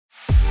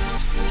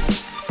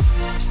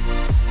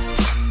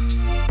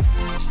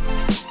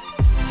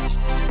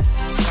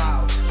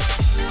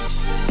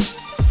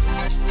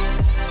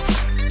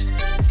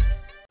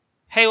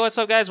Hey, what's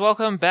up, guys?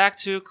 Welcome back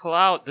to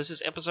CLOUT. This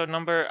is episode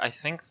number, I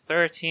think,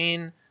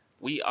 13.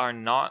 We are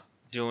not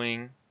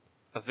doing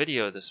a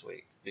video this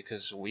week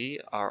because we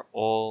are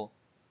all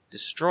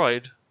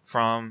destroyed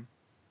from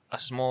a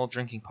small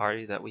drinking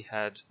party that we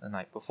had the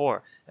night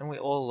before. And we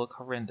all look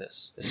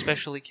horrendous,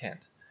 especially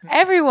Kent.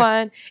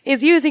 Everyone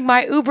is using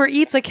my Uber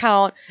Eats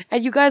account,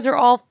 and you guys are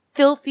all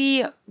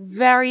filthy,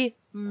 very,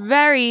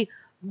 very,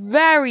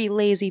 very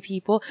lazy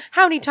people.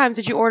 How many times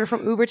did you order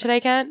from Uber today,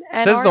 Ken?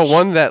 And Says Arch? the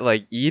one that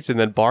eats and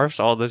then barfs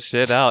all this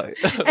shit out.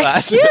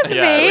 Excuse me.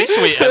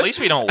 Yeah, at least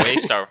we don't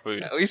waste our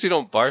food. At least we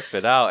don't barf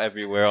it out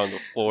everywhere on the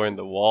floor and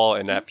the wall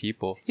and at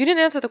people. You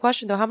didn't answer the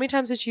question though. How many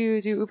times did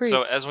you do Uber So,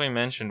 Eats? as we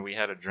mentioned, we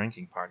had a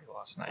drinking party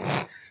last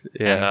night.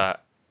 Yeah, And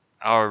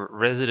our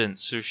resident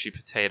sushi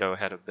potato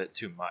had a bit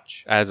too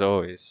much. as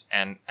always.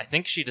 And I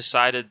think she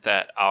decided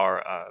that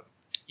our,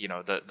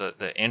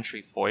 the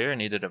entry foyer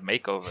needed a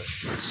makeover.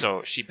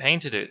 So she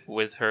painted it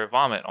with her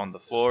vomit on the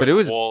floor, But it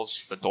was- the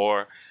walls, the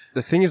door.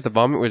 The thing is, the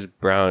vomit was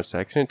brown, so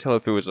I couldn't tell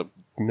if it was a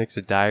mix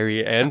of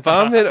diarrhea and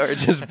vomit or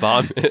just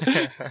vomit.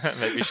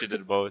 Maybe she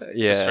did both, just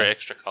Yeah. for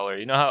extra color.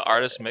 You know how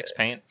artists mix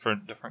paint for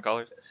different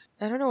colors?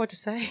 I don't know what to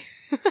say.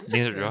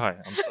 Neither do I.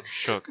 I'm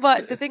shook.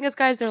 But the thing is,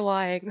 guys, they're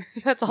lying.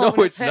 That's all No, I'm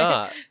gonna it's say.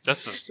 not.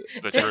 That's just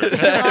the truth.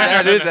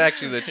 That is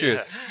actually the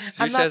truth.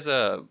 She I'm not- says,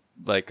 a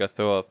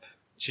throw up.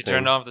 She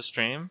turned off the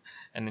stream,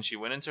 and then she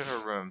went into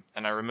her room.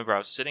 And I remember I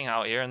was sitting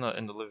out here in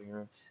the living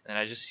room, and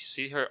I just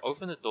see her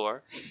open the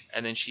door,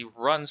 and then she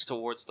runs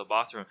towards the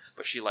bathroom,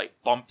 but she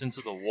bumped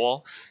into the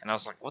wall, and I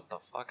was like, "What the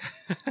fuck?"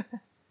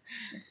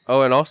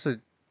 Oh, and also,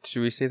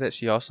 should we say that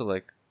she also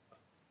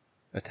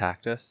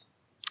attacked us?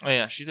 Oh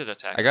yeah, she did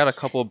attack. I got a us.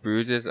 couple of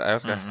bruises. I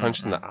also got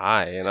punched in the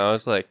eye, and I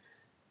was like,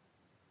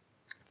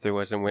 if there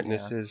wasn't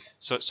witnesses.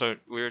 So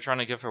we were trying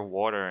to give her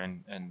water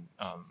and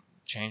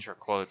change her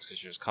clothes because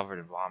she was covered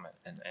in vomit,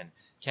 and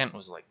Kent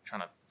was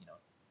trying to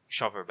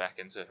shove her back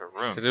into her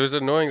room. Because it was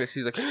annoying that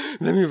she's like,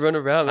 let me run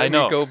around, I let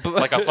know, me go.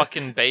 like a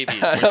fucking baby.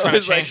 I We're trying to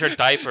was like, change her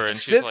diaper, and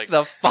she's sit like,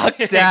 the fuck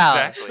down.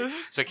 Exactly.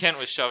 So Kent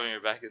was shoving her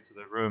back into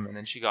the room, and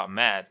then she got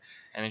mad,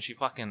 and then she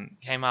fucking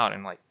came out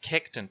and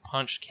kicked and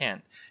punched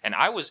Kent, and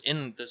I was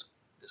in this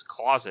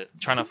closet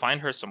trying to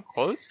find her some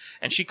clothes,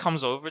 and she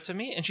comes over to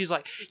me and she's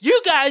like, "You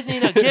guys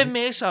need to give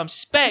me some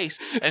space,"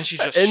 and she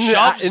just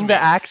shoves in me. the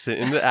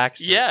accent.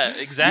 Yeah,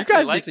 exactly You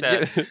guys like need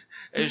that. to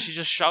And she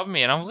just shoved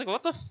me, and I was like,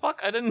 "What the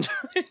fuck? I didn't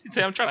do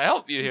anything. I'm trying to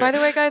help you here." By the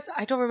way, guys,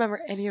 I don't remember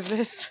any of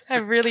this. I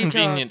really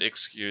Convenient don't.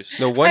 excuse.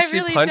 No, once I she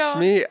really punched don't.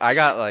 me, I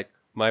got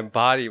my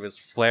body was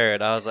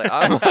flared. I was like,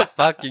 I'm gonna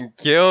fucking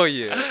kill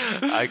you.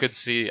 I could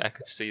see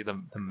the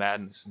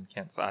madness in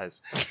Kent's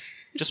eyes,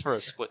 just for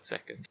a split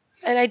second.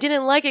 And I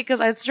didn't like it because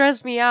it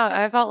stressed me out.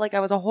 I felt like I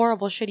was a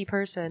horrible, shitty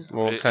person.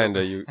 Well, kind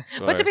of you.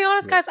 But to be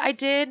honest, yeah. guys, I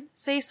did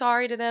say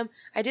sorry to them.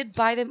 I did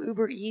buy them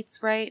Uber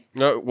Eats, right?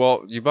 No,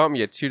 well, you bought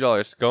me a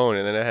 $2 scone,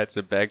 and then I had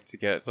to beg to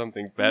get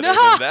something better No!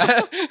 than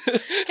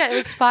that. Yeah, it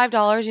was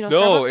 $5. You know,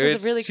 No, Starbucks is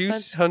it's really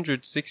expensive.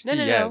 260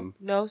 No, yen.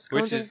 no. Which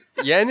Scones is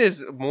yen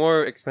is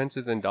more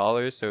expensive than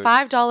dollars, so are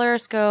 $5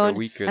 scone,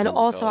 weaker and than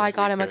also I dollars,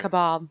 got him a weaker.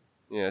 kebab.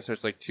 yeah, so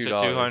it's like $2.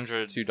 So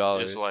 200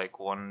 $2 is like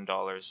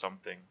 $1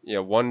 something. yeah,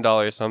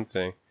 $1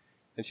 something.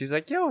 And she's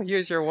like, "Yo,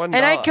 here's your $1."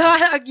 And I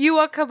got you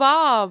a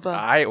kebab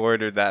I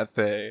ordered that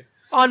thing.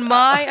 on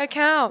my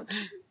account.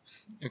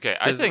 Okay,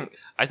 I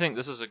think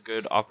this is a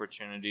good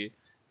opportunity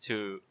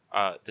to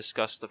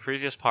discuss the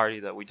previous party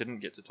that we didn't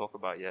get to talk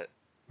about yet.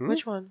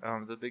 Which one?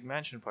 The big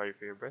mansion party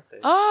for your birthday.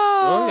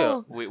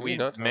 Oh, We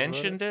not talk about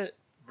mentioned it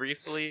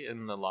briefly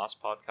in the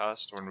last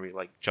podcast when we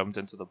jumped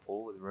into the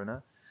pool with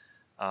Runa.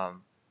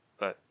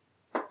 But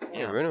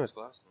Yeah, Runa was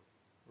last one.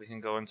 we can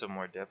go into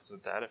more depth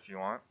with that if you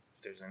want.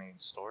 If there's any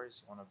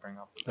stories you want to bring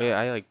up. With Oh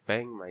yeah, that. I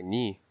banged my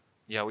knee.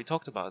 Yeah, we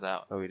talked about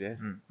that. Oh, we did?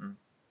 Mm-hmm.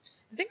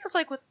 the thing is,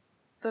 with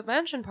the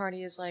mansion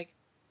party is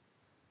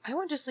I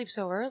went to sleep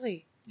so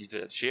early. You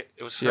did. She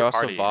She her also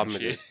party. and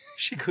vomited.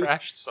 She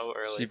crashed so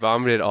early. She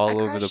vomited all I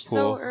over the crashed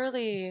pool. so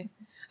early.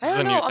 This I is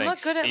don't a know. new I'm thing.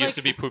 not good at It used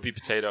to be poopy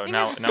potato. Thing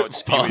Now is-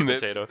 it's peewee Vomit.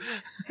 potato.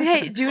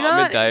 Hey, do Vomit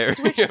not diarrhea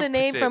switch the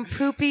name potato. from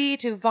poopy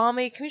to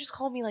vomit. Can we just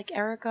call me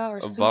Erica or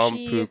A bomb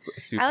sushi? poop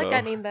supo. I like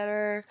that name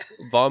better.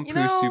 Bomb You poo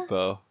know,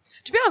 supo.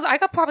 To be honest, I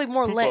got probably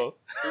more lit.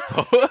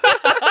 Poopo.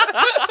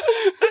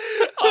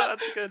 Oh,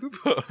 that's good.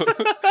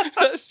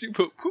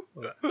 Supo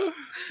poopo.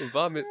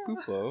 Vomit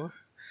poopo.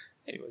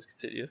 Anyways,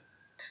 continue.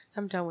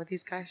 I'm done with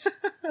these guys.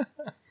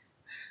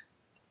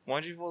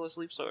 Why'd you fall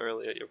asleep so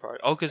early at your party?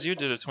 Oh, because you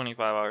did a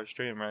 25-hour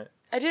stream, right?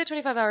 I did a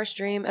 25-hour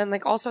stream, and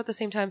also at the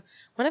same time,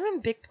 when I'm in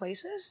big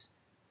places,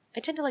 I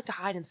tend to like to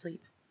hide and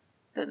sleep.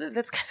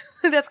 That's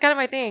kind of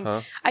my thing.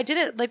 Huh? I did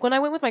it when I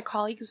went with my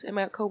colleagues and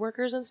my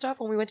coworkers and stuff.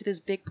 When we went to this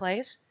big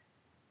place,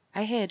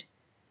 I hid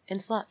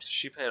and slept.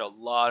 She paid a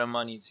lot of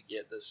money to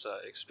get this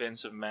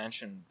expensive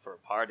mansion for a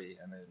party,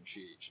 and then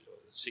she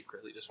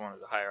secretly just wanted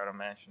to hire out a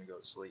mansion to go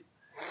to sleep.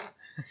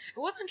 It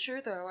wasn't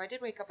true though. I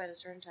did wake up at a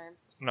certain time.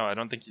 No, I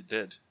don't think you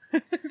did.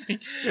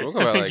 Woke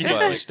up at, like, you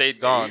what, like stayed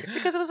gone.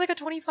 Because it was like a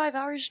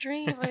 25-hour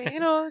stream.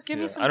 Like, give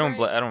me some. I don't.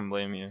 break. I don't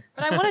blame you.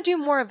 But I want to do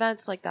more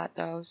events like that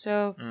though.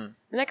 So Mm.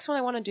 the next one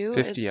I want to do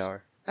 50 is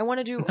hour. I want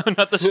to do. No,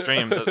 not the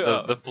stream.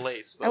 The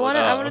place. I want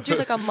to do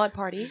like a mud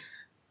party.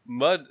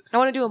 Mud? I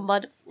want to do a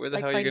mud. Where the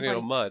like, hell are you fighting going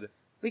to go party. mud?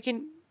 We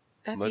can.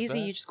 That's Mud easy.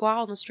 bath? You just go out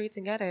on the streets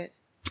and get it.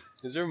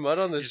 Is there mud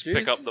on the You just street?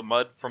 pick up the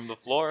mud from the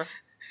floor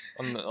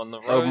on the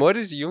road. Oh, mud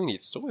is you only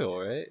need soil,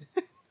 right?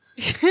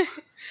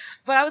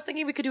 But I was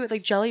thinking we could do it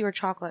like jelly or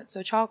chocolate.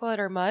 So chocolate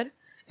or mud,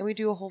 and we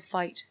do a whole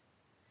fight.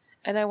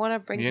 And I want to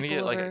bring You're gonna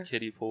people get like over. a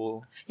kiddie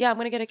pool. Yeah, I'm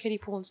gonna get a kiddie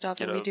pool and stuff,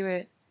 Get and we a- do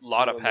it.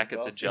 Lot of On the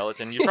packets of balcony.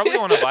 gelatin. You probably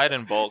want to buy it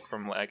in bulk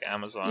from like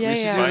Amazon. Yeah, You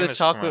should yeah. do Buying the this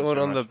chocolate reminds one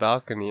me on the much.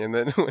 balcony, and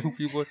then when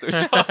people throw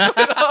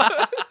chocolate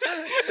on,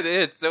 it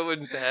hits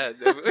someone's head.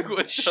 They're like,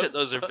 what the Shit,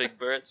 those are big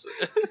birds.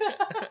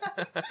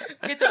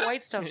 Get the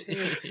white stuff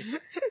too.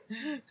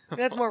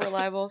 That's more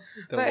reliable.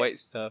 The But- white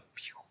stuff.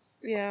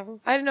 Yeah,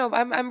 I don't know.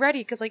 I'm ready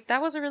because like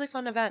that was a really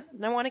fun event,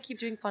 and I want to keep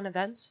doing fun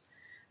events.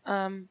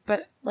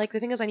 But like the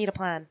thing is, I need a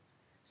plan.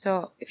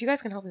 So if you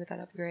guys can help me with that,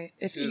 that'd be great.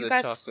 If Do you the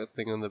guys chocolate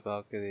thing on the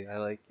balcony. I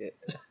like it.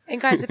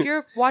 and guys, if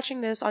you're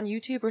watching this on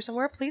YouTube or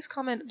somewhere, please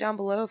comment down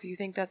below if you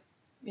think that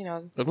I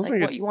don't like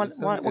think what you want,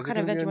 what kind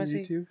of event you want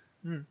to see. YouTube?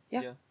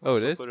 Yeah. We'll Oh, it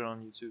still is? Put it on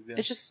YouTube. Yeah.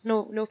 It's just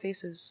no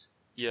faces.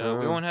 Yeah,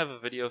 we Oh. won't have a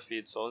video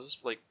feed, so I'll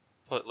just like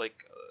put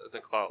like the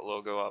CLOUT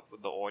logo up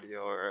with the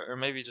audio, or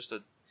maybe just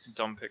a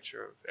dumb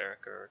picture of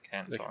Erica or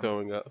Canton. Like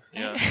throwing up.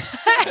 Yeah.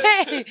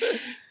 Hey,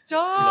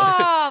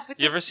 stop! with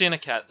You ever this- seen a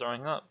cat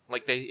throwing up?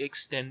 Like they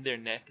extend their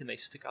neck and they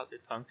stick out their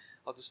tongue.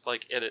 I'll just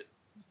like edit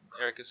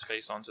Erica's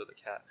face onto the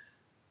cat.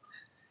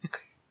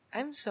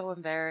 I'm so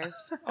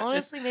embarrassed.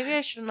 Honestly, maybe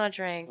I should not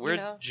drink. We're you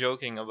know?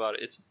 joking about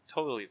it. It's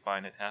totally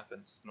fine. It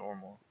happens.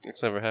 Normal.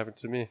 It's never happened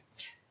to me.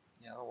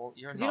 Yeah. Well,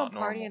 you're not 'Cause you don't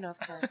party normal. enough,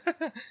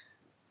 Ken.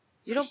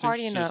 You don't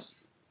party She's enough.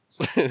 just-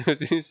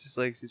 she just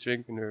likes to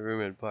drink in her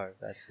room and park.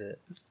 That's it.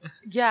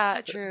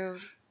 Yeah, true.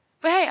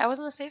 But hey, I was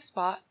in a safe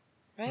spot,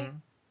 right?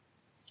 Mhm.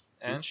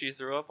 And she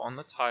threw up on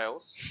the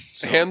tiles.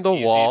 So And the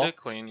easy wall. to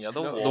clean. Yeah,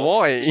 the No, wall. the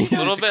wall ain't A easy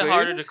little to bit clean.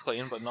 harder to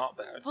clean, but not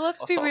bad. Well,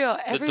 let's be Also, real.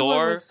 The Everyone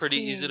door was pretty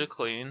clean. easy to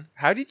clean.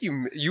 How did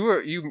you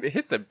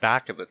hit the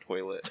back of the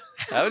toilet?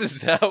 How does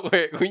that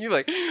work? When you're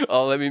like,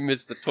 oh, let me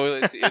miss the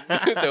toilet seat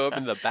and throw up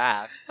in the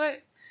back.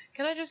 But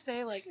can I just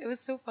say, like, it was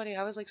so funny.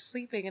 I was like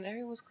sleeping, and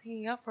everyone was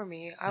cleaning up for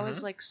me. I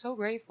was like so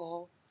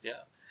grateful. Yeah.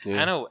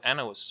 Yeah,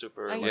 Anna was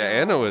super. I like, know.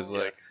 Anna was Yeah,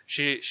 like,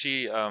 she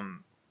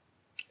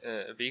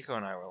Biko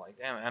and I were like,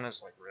 damn,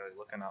 Anna's like really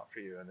looking out for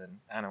you. And then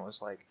Anna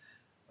was like,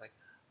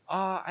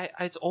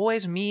 it's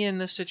always me in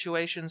this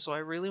situation, so I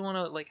really want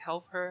to like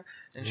help her.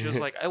 And she was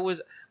like,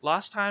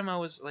 last time I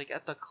was like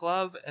at the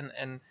club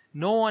and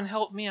no one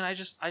helped me, and I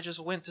just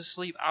went to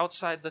sleep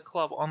outside the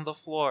club on the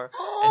floor,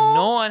 and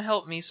no one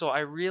helped me, so I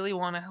really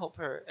want to help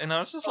her. And I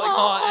was just like,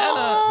 oh,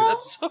 Anna,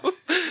 that's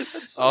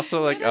so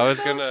also like I Anna's was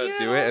so gonna cute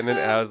do it, and then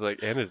also. I was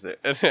like, Anna's there,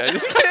 and I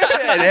just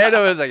and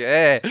Anna was like,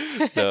 hey.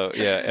 So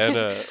yeah,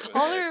 Anna.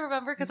 All I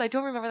remember, because I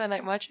don't remember that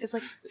night much, is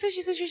like,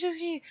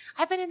 sushi.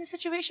 I've been in this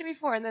situation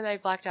before, and then I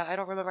blacked out. I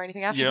don't remember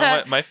anything after You know,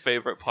 that. my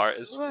favorite part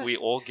is What? we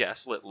all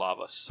gaslit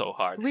Lava so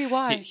hard.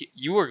 Why?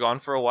 You were gone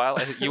for a while.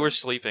 You were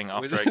sleeping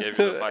after I gave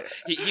you the pie.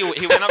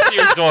 He went up to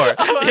your door.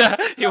 Yeah,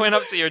 he went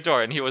up to your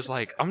door and he was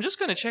like, "I'm just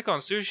gonna check on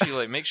Sushi,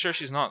 like make sure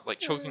she's not like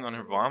choking on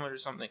her vomit or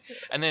something."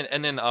 And then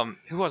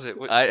who was it?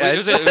 It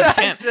was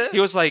Kent. He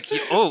was like,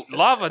 "Oh,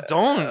 Lava,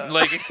 don't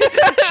like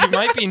she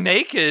might be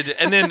naked."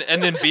 And then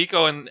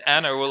Biko and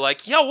Anna were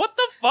like, "Yo, what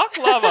the fuck,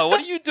 Lava?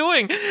 What are you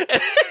doing?"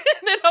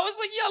 And then I was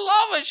like, "Yeah,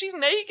 Lava, she's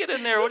naked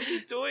in there. What are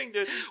you doing,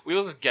 dude?" We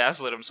all just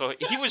gaslit him. So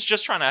he was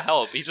just trying to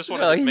help. He just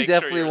wanted No, to he make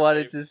definitely sure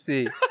wanted safe. to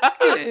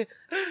see.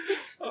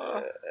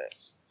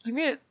 You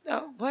made it.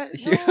 Oh, what?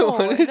 You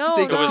wanted to No,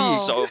 take It a no.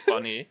 was so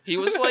funny. He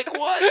was like,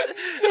 "What?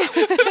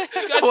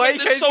 You guys Why made you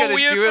this guys so gotta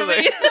weird do it for me."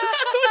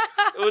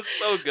 like- It was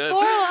so good.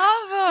 Poor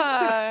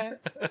Lava.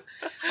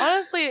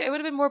 Honestly, it would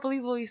have been more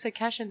believable you said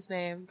Keshin's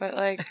name, but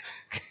like,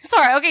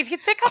 sorry. Okay,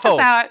 cut Oh.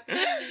 this out.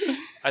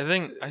 I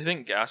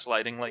think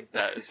gaslighting like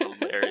that is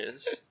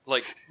hilarious.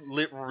 Like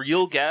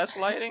real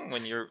gaslighting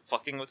when you're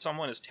fucking with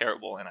someone is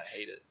terrible, and I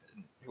hate it.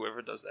 And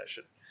whoever does that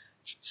should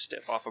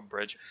step off a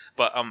bridge.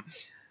 But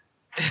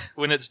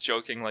when it's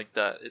joking like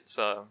that, it's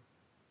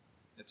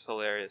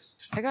hilarious.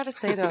 I gotta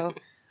say though,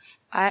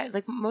 I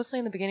like mostly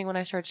in the beginning when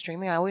I started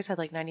streaming, I always had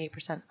like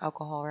 98%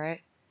 alcohol,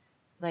 right?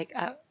 Like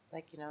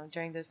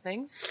during those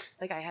things,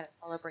 like I had a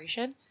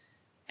celebration,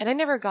 and I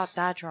never got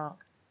that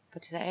drunk.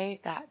 But today,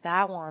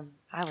 that one,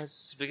 I It's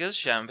was. because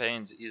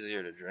champagne's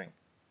easier to drink.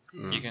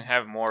 Mm. You can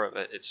have more of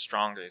it. It's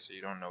stronger, so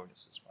you don't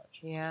notice as much.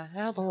 Yeah,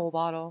 I had the whole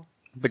bottle.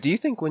 But do you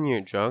think when you're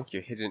drunk,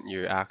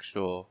 your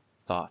actual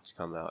thoughts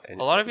come out?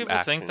 And A lot of people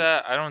think actions?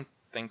 that. I don't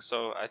think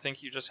so. I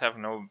think you just have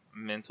no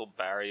mental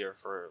barrier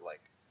for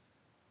like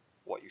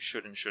what you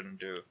should and shouldn't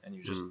do, and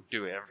you just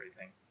do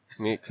everything.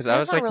 Because That's I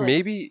was not like, really-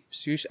 maybe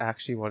Sush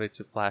actually wanted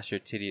to flash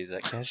your titties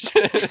at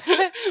Keshin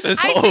this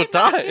I whole did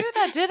time. not do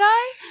that, did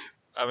I?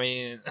 I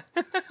mean,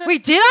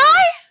 Wait, did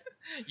I?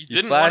 you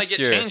didn't want to get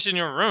changed in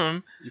your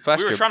room. You flashed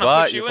We were your trying to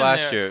butt. push you You in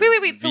flashed there.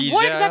 your. Wait. So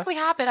what visa. exactly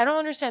happened? I don't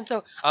understand.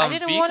 So I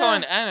didn't Biko want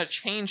and to. Anna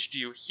changed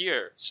you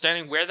here,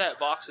 standing where that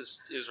box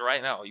is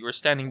right now. You were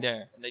standing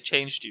there, and they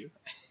changed you.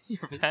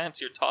 Your pants,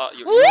 your top,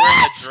 you were wearing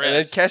a dress. And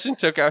then Keshin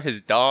took out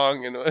his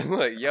dong and was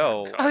like,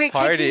 "Yo, Okay,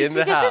 party in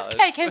the this house." is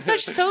Ken. Ken's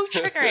so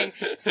triggering.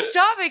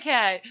 Stop it,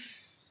 Ken.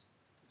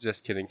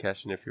 Just kidding,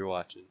 Keshin, if you're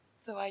watching.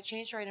 So I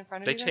changed right in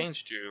front of They you guys?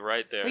 changed you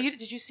right there. Wait,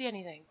 did you see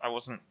anything? I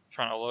wasn't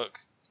trying to look.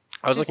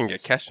 I was looking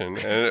at Keshin.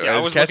 And, Yeah, I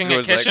was looking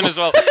at Keshin as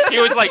well. He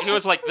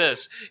was like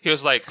this. He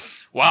was like,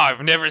 "Wow,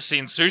 I've never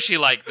seen sushi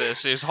like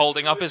this." He was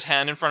holding up his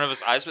hand in front of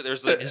his eyes, but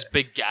there's like this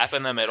big gap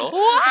in the middle.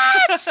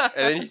 What? And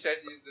then he tried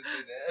to use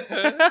the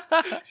banana.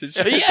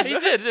 Yeah, he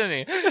did,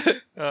 didn't he?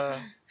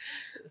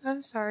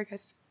 I'm sorry,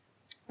 guys.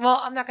 Well,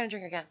 I'm not going to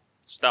drink again.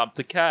 Stop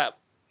the cap.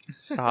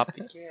 Stop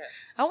the cat.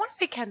 I want to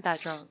say Ken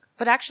that drunk,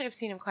 but actually I've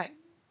seen him quite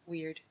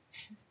weird.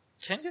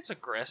 Ken gets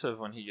aggressive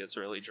when he gets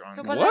really drunk.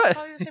 So, but What? that's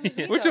probably the same as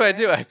me. What though, do I right?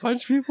 do? I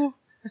punch people?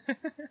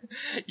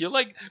 You're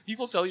like,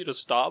 people tell you to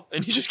stop,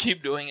 and you just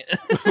keep doing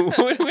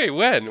it. Wait,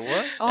 when?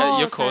 What? All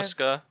the time.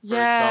 Yokosuka, for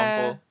Yeah.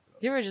 example.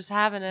 You were just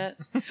having it.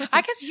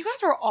 I guess you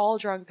guys were all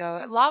drunk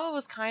though. Lava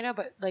was kind of,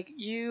 but like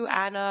you,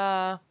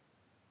 Anna,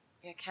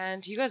 yeah,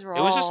 Kent, you guys were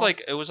all. It was just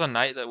like, it was a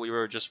night that we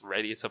were just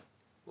ready to,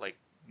 like,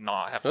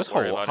 not have It was to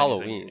worry called about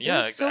Halloween. anything. It Yeah,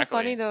 was exactly. so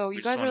funny though. We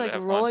You just guys were wanted like to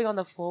have rolling on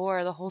the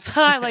floor the whole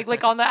time,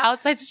 like on the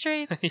outside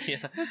streets. fun. Yeah.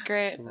 It was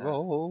great.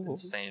 Whoa.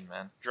 Insane,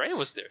 man. Dre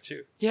was there,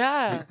 too.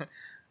 Yeah,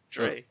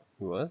 Dre.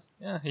 Who was?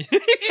 Yeah. He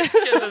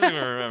doesn't even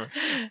remember.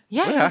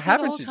 yeah. he What was there the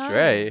happened whole to time.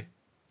 Dre?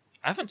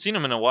 I haven't seen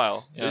him in a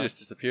while. He Yeah. just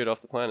disappeared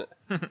off the planet.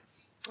 I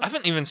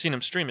haven't even seen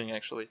him streaming,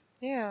 actually.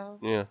 Yeah.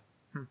 Yeah.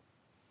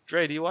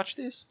 Dre, do you watch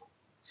these?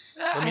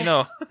 Let me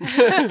know.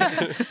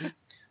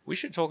 We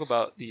should talk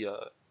about the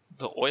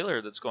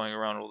oiler that's going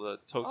around with the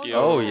Tokyo.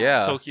 Oh,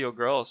 yeah. Tokyo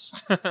girls.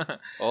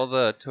 All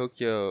the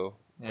Tokyo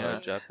Yeah.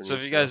 Japanese. So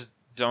if you guys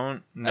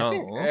don't know, I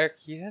think Eric,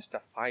 he has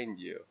to find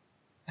you.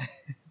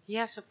 He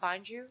has to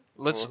find you.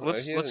 let's Well, he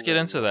let's doesn't get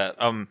know. into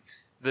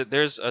that.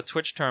 There's a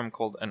Twitch term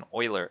called an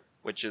oiler,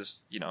 which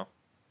is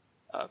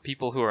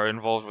people who are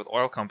involved with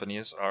oil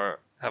companies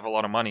have a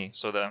lot of money,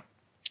 so the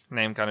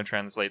name kind of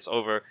translates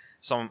over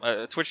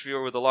a Twitch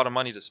viewer with a lot of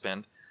money to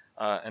spend.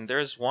 And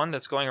there's one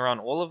that's going around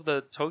all of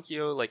the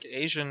Tokyo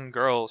Asian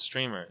girl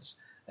streamers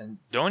and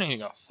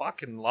donating a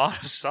fucking lot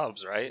of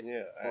subs, right?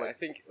 Yeah, I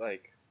think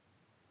like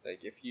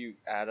if you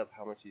add up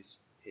how much he's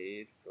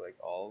paid for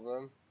all of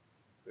them,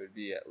 it would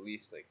be at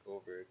least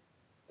over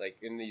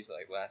in these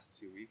last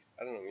 2 weeks.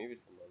 I don't know, maybe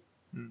it's a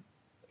month. Hmm.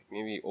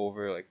 Maybe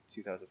over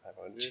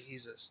 2,500.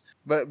 Jesus.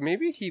 But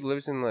maybe he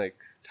lives in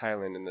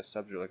Thailand and the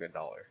subs are $1.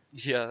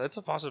 Yeah, that's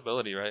a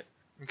possibility, right?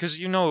 Because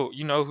you know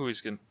who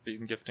he's been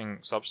gifting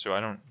subs to. I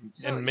don't.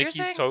 So and you're Mickey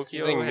saying- I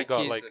Tokyo think had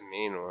got Mickey's the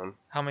main one.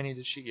 how many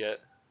did she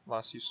get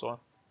last you saw?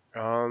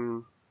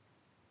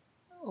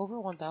 Over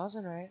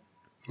 1,000, right?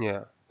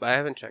 Yeah, but I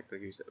haven't checked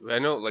you said. But I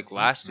know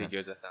last week it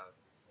was 1,000.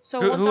 So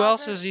Who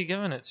else 1,000 is he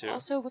giving it to?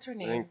 Also, what's her I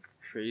name? think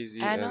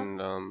Crazy Anna?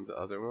 and the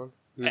other one.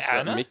 Who's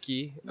Anna?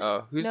 Mickey? Who's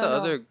No, the no.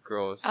 other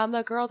girls?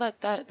 The girl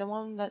the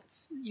one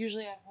that's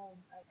usually at home.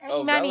 Annie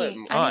Oh, Manny. Relit.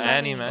 Oh,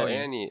 Annie Oh, Manny.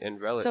 Annie and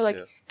Relit So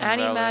too.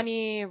 Annie Relit.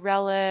 Manny,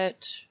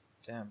 Relit,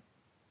 Damn,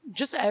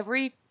 just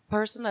every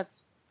person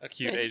that's a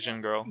cute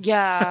Asian girl.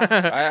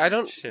 yeah. I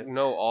don't Shit.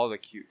 know all the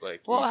cute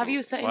Well, Asian have you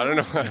girls. seen- Well, I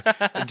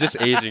don't know.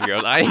 Just Asian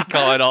girls. I ain't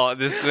calling all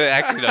this.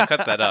 Actually, no,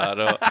 cut that out.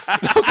 I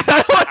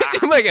don't want to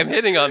seem like I'm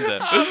hitting on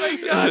them. Oh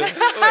my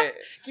God. Wait.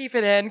 Keep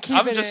it in. Keep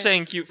I'm it just in.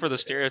 saying cute for the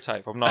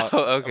stereotype. I'm not. Oh,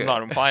 okay. I'm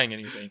not implying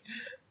anything.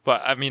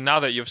 But I mean, now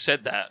that you've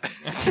said that,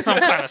 I'm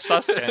kind of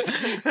sussed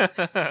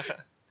it.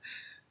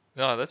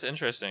 No, that's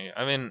interesting.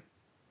 I mean,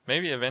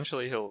 maybe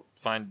eventually he'll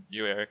find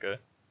you, Erica.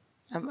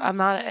 I'm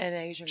not an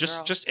Asian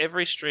girl. Just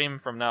every stream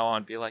from now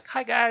on, be like,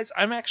 "Hi guys,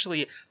 I'm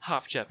actually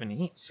half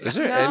Japanese." Is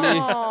there no, any?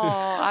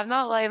 I'm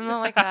not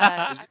like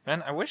that.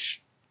 Man, I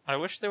wish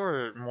there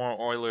were more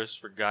Oilers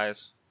for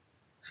guys.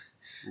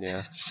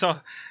 Yeah. So,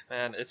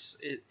 man,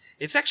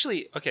 it's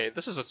actually okay.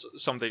 This is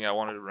something I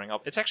wanted to bring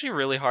up. It's actually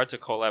really hard to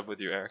collab with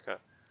you, Erica.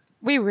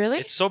 Wait, really?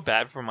 It's so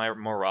bad for my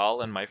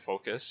morale and my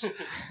focus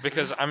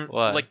because I'm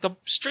What? the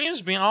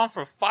stream's been on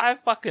for 5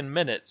 fucking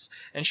minutes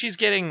and she's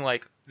getting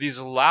these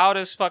loud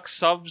as fuck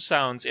sub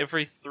sounds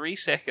every 3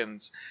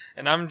 seconds,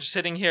 and I'm just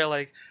sitting here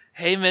like,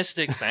 "Hey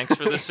Mystic, thanks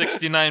for the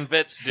 69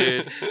 bits,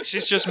 dude."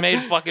 She's just made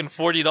fucking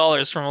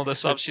 $40 from all the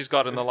subs she's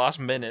got in the last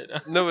minute.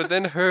 No, but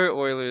then her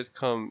Oilers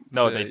come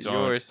No, to they don't.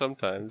 yours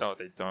sometimes. No,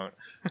 they don't.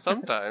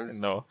 Sometimes.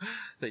 No,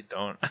 they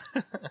don't.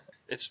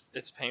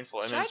 It's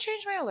painful. Should I I mean,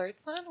 change my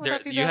alerts then? Would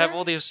that be you have better?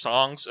 all these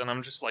songs, and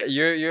I'm just like,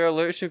 Your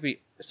alert should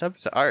be sub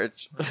to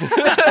Arch.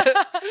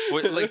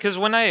 because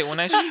when I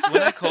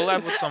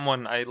collab with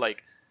someone,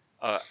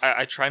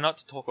 I try not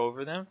to talk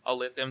over them. I'll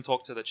let them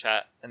talk to the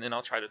chat, and then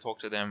I'll try to talk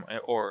to them,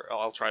 or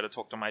I'll try to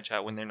talk to my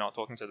chat when they're not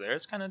talking to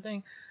theirs, kind of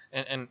thing.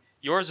 And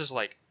yours is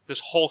this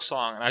whole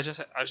song, and I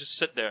just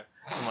sit there.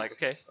 I'm like,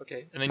 okay,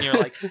 and then you're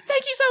like, thank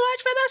you so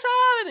much for the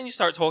song, and then you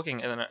start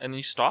talking, and then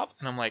you stop,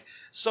 and I'm like,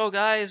 so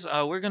guys,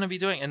 we're gonna be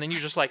doing, and then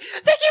you're just like,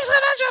 thank you so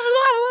much, blah, blah,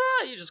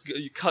 blah.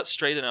 You cut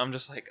straight, and I'm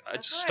just like, I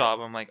just stop.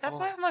 I'm like, that's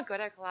why I'm not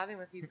good at collabing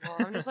with people.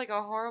 I'm just like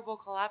a horrible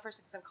collab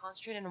person because I'm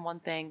concentrated on one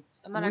thing.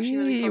 I'm not actually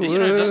really focused.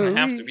 It doesn't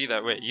have to be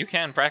that way. You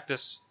can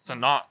practice to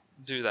not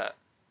do that.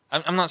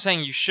 I'm not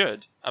saying you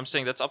should. I'm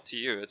saying that's up to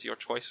you. It's your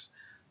choice.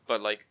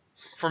 But like,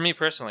 for me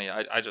personally,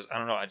 I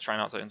don't know. I try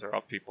not to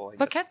interrupt people.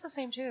 But Kent's the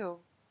same too.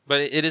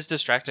 But it is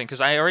distracting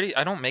because I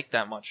don't make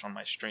that much on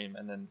my stream,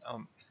 and then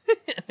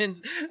and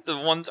the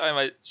one time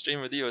I stream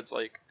with you, it's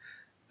like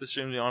the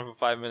stream's been on for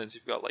 5 minutes.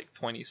 You've got like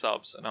 20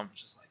 subs, and I'm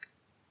just like,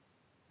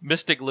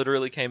 Mystic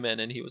literally came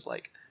in and he was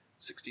like,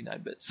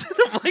 69 bits. And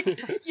I'm like,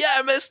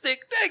 yeah,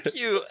 Mystic, thank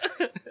you.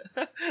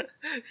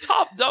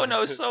 Top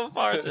dono so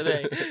far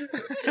today.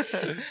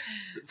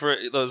 For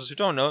those who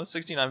don't know,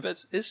 69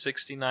 bits is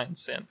 69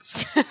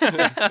 cents.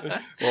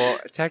 Well,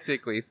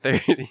 technically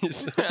 30.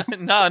 So.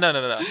 No.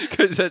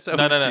 Because that's how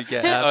much you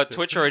get.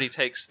 Twitch already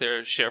takes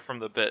their share from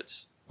the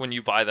bits when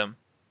you buy them.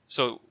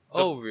 So,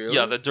 really?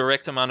 Yeah, the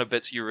direct amount of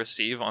bits you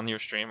receive on your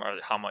stream are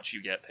how much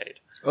you get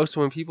paid. Oh,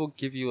 so when people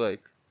give you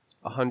like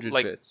 100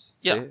 bits.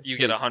 Yeah, you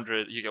get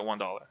 100, you get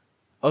 $1.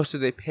 Oh, so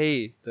they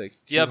pay like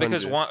 200. Yeah,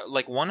 because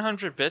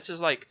 100 bits is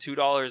like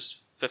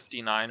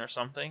 $2.59 or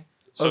something.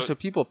 So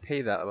people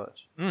pay that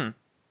much.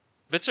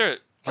 Bits are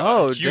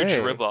a huge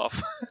dang.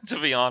 ripoff, to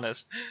be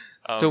honest.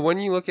 So when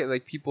you look at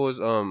like people's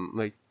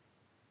like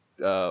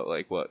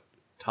what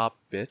top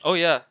bits? Oh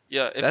yeah.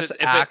 If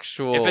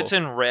actual. If it's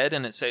in red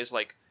and it says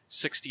like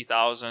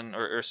 60,000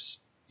 or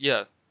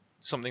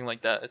something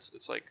like that,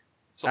 it's like.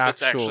 So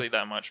it's actually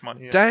that much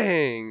money. Yeah.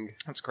 Dang.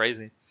 That's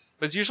crazy.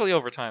 But it's usually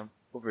over time.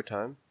 Over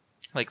time?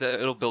 Like,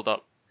 it'll build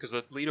up. Because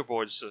the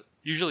leaderboards,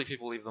 usually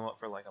people leave them up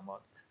for like a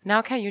month.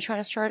 Now, Ken, you trying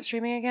to start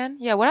streaming again?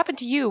 Yeah, what happened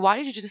to you? Why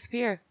did you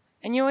disappear?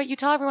 And you know what? You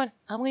tell everyone,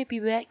 I'm going to be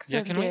back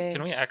someday. Yeah,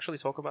 can we actually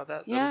talk about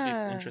that? Yeah.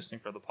 That would be interesting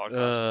for the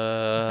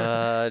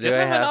podcast. Give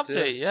them an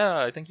update. Yeah,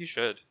 I think you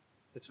should.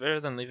 It's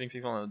better than leaving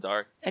people in the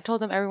dark. I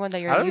told them everyone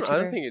that you're a YouTuber. I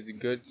don't think it's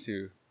good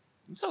to...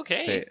 It's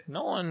okay.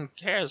 No one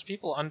cares.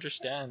 People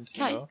understand.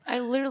 Yeah, you know? I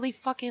literally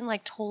fucking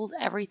like told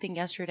everything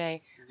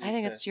yesterday. I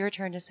think it's your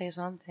turn to say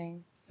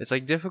something. It's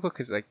like difficult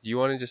because like you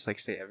want to just like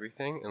say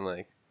everything and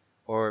like,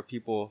 or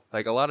people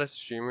like a lot of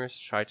streamers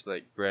try to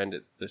like brand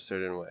it a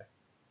certain way.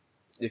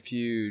 If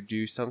you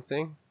do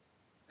something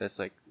that's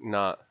like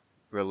not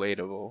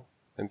relatable,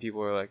 then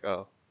people are like,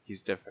 oh,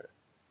 he's different.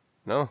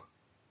 No.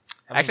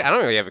 Actually, I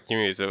don't really have a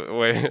community, so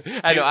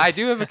I know I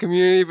do have a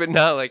community, but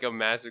not like a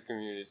massive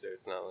community, so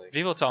it's not like...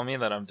 People tell me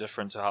that I'm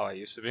different to how I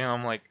used to be, and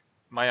I'm like,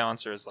 my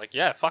answer is like,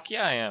 yeah, fuck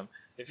yeah, I am.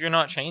 If you're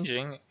not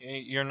changing,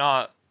 you're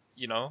not,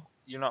 you're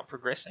not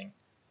progressing.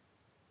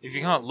 If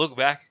you can't look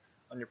back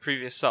on your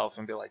previous self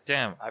and be like,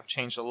 damn, I've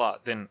changed a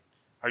lot, then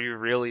are you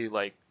really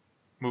like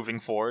moving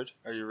forward?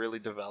 Are you really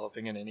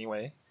developing in any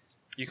way?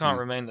 You can't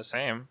remain the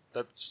same.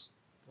 That's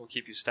will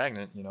keep you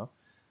stagnant, But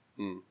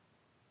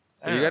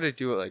you got to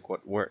do it like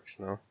what works,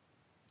 no?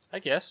 I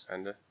guess.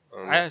 Kinda.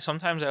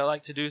 Sometimes I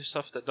like to do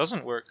stuff that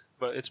doesn't work,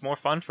 but it's more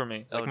fun for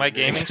me. Like my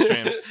gaming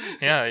streams.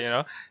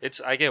 Yeah,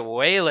 I get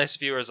way less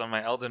viewers on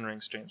my Elden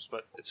Ring streams,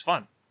 but it's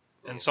fun.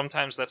 And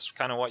sometimes that's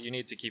kind of what you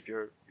need to keep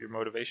your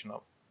motivation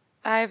up.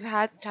 I've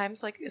had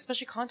times, like,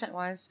 especially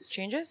content-wise,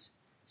 changes.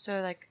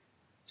 So, like,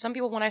 some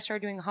people, when I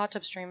started doing hot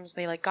tub streams,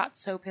 they, like, got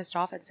so pissed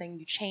off at saying,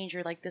 you change,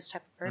 you're, like, this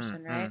type of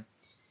person, right?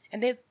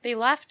 And they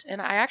left,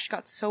 and I actually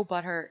got so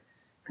butthurt.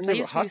 Because I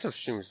used to hot tub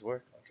streams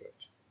work on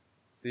Twitch.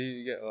 So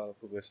you get a lot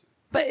of publicity.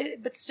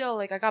 But still,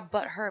 like, I got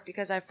butthurt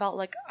because I felt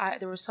like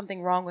there was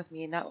something wrong with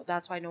me, and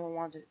that's why no one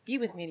wanted to be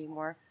with me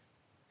anymore.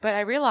 But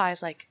I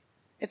realized, like,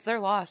 it's their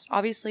loss.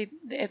 Obviously,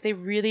 if they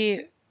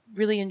really,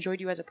 really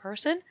enjoyed you as a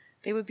person,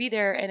 they would be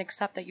there and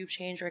accept that you've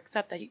changed or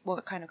accept that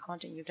what kind of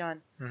content you've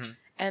done.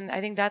 And I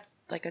think that's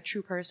like a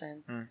true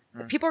person.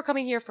 If people are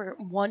coming here for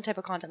one type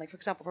of content, like for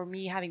example, for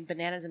me having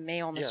bananas and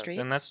mayo on the streets.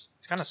 Then it's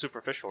kind of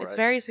superficial, right? It's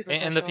very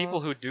superficial. And the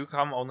people who do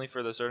come only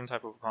for the certain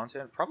type of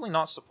content, probably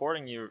not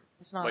supporting you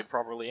it's not. like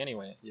properly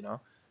anyway,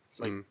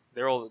 Like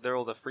they're all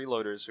the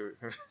freeloaders who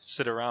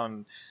sit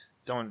around,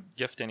 don't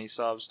gift any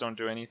subs, don't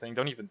do anything,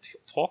 don't even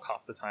talk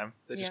half the time.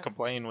 They just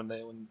complain when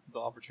the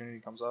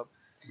opportunity comes up.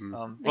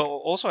 But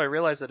also I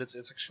realize that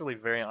it's actually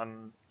very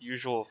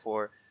unusual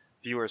for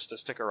viewers to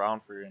stick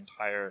around for your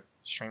entire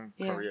stream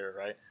career,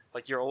 right?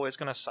 Like you're always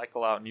going to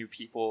cycle out new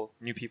people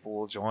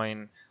will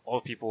join,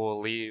 old people will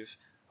leave.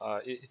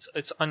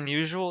 It's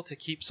unusual to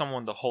keep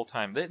someone the whole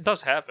time. It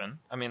does happen.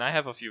 I mean, I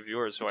have a few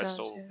viewers who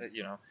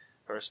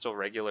who are still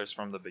regulars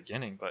from the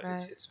beginning, but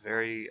it's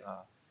very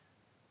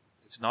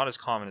it's not as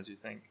common as you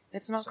think.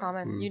 It's not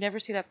common. You never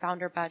see that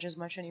founder badge as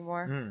much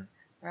anymore.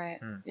 Right.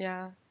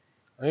 Yeah.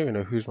 I don't even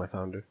know who's my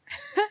founder.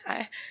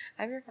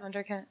 I'm your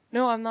founder, Kent.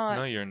 No, I'm not.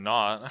 No, you're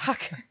not.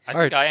 Fuck. I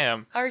think I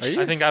am. Arch.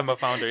 I think I'm a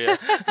founder, yeah.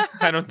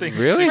 I don't think...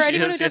 Really? For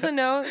anyone who doesn't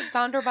know,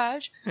 founder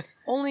badge,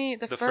 only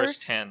the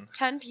first first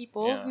 10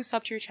 people who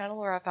sub to your channel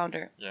are a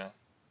founder. Yeah.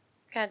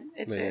 Kent,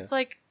 it's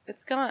like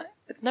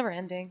it's never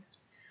ending.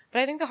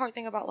 But I think the hard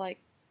thing about like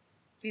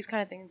these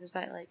kind of things is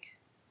that like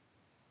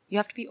you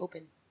have to be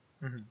open.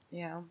 Mhm.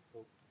 Yeah.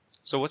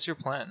 So what's your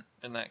plan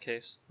in that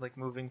case? Like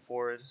moving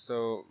forward?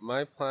 So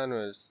my plan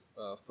was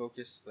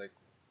focus like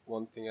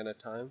one thing at a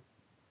time,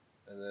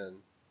 and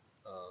then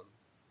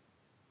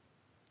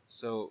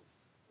so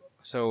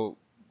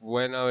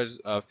when I was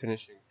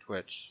finishing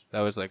Twitch, that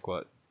was like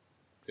what,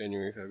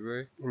 January,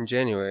 February? In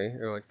January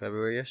or like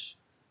February-ish,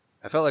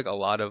 I felt like a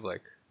lot of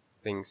like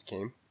things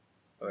came,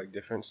 or, like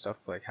different stuff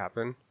like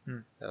happened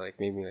that like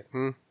made me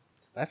like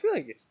I feel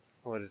like it's,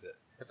 what is it?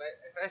 If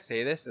I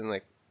say this and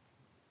like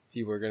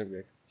people are gonna be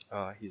like,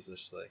 oh, he's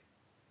just like,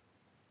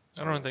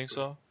 I don't think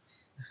so.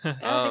 I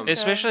don't think so.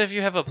 Especially if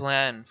you have a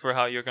plan for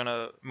how you're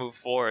gonna move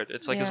forward.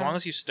 It's like as Yeah. long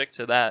as you stick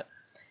to that.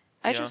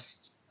 I you know?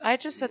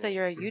 just said that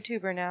you're a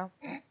YouTuber now.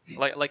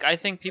 Like I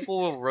think people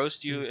will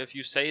roast you if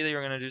you say that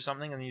you're gonna do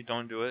something and you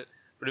don't do it.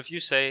 But if you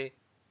say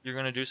you're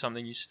gonna do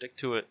something, you stick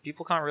to it.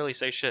 People can't really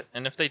say shit.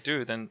 And if they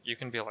do, then you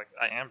can be like,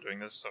 I am doing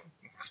this. So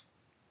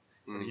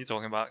what are you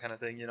talking about, kind of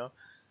thing, you know?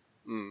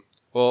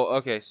 Well,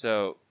 okay,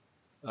 so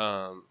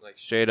like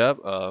straight up,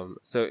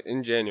 so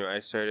in January I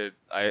started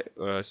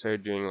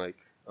doing like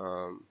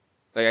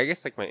I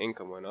guess like my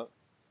income went up,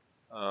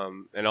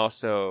 and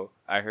also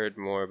I heard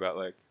more about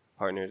like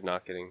partners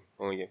not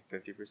only getting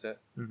 50%,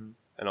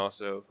 and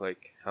also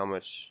like how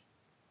much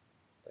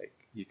like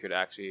you could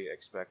actually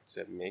expect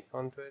to make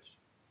on Twitch.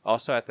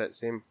 Also at that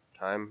same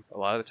time, a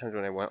lot of the times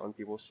when I went on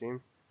people's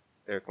stream,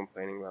 they were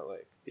complaining about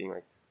like being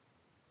like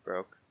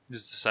broke.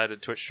 Just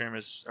decided Twitch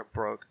streamers are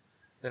broke.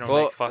 They don't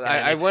Well, make fucking I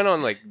anything. went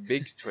on like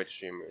big Twitch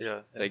streamers. Yeah.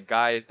 Like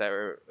guys that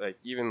were like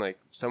even like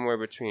somewhere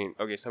between,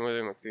 okay, some of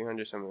them like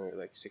 300, some of them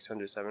like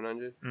 600,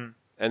 700.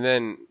 And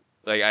then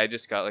like I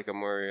just got like a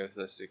more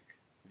realistic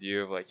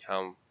view of like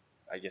how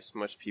I guess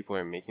much people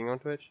are making on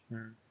Twitch.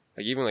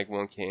 Like even like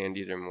 1K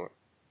Andes or more.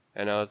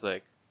 And I was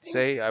like,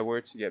 say I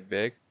were to get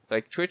big,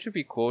 like Twitch would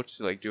be cool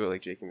to like do it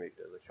like Jake and Vic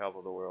did, like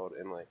travel the world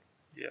and like.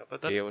 Yeah,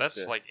 but be able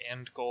that's to- like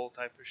end goal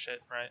type of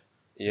shit, right?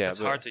 Yeah, It's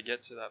hard to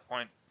get to that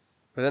point.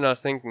 But then I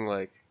was thinking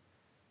like,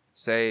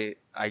 say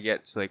I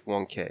get to like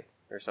 1K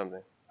or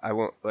something. I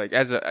won't like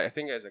I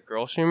think as a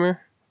girl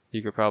streamer,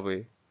 you could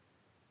probably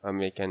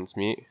make ends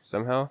meet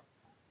somehow.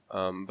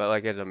 But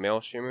like as a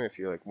male streamer, if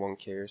you're like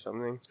 1K or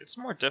something, It's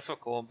more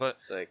difficult, but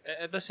it's like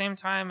at the same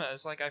time,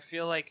 it's like I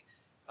feel like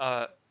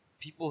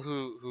people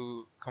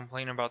who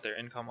complain about their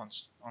income on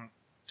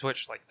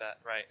Twitch like that,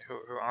 right? Who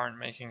aren't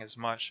making as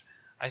much.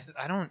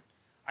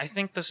 I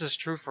think this is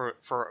true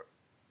for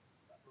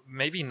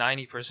maybe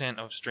 90%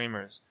 of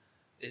streamers,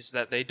 is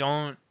that they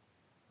don't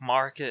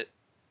market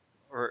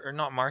or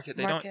not market.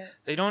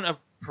 They don't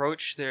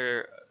approach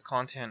their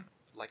content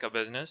like a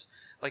business.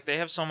 Like they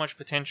have so much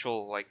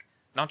potential, like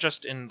not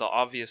just in the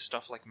obvious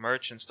stuff like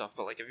merch and stuff,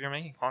 but like if you're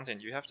making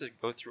content, you have to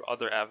go through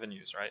other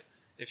avenues, right?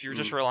 If you're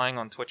just relying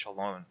on Twitch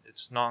alone,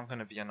 it's not going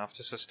to be enough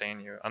to sustain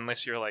you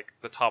unless you're like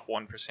the top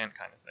 1%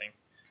 kind of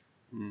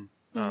thing.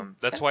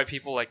 That's why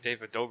people like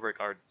David Dobrik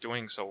are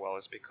doing so well,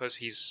 is because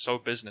he's so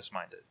business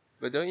minded.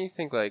 But don't you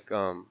think like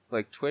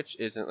Twitch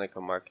isn't like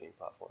a marketing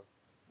platform?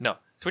 No,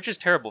 Twitch is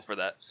terrible for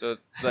that. So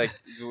like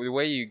the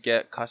way you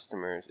get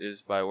customers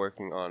is by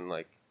working on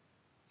like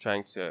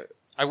trying to.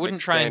 I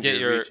wouldn't try and expand get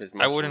your your. reach as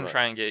much I as wouldn't much.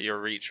 try and get your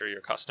reach or your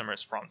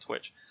customers from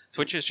Twitch.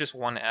 Twitch is just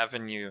one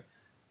avenue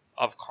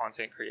of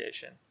content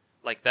creation.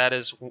 Like that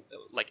is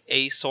like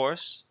a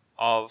source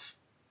of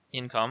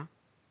income,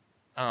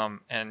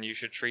 and you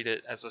should treat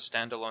it as a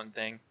standalone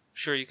thing.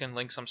 Sure, you can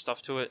link some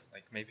stuff to it,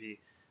 like maybe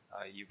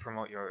you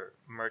promote your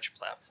merch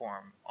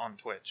platform on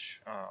Twitch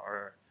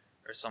or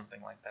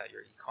something like that,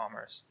 your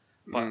e-commerce.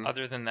 But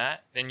other than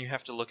that, then you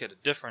have to look at a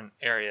different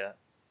area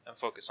and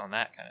focus on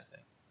that kind of thing.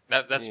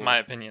 That's my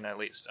opinion, at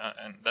least,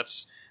 and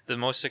that's the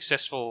most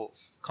successful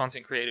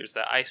content creators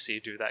that I see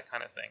do that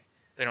kind of thing.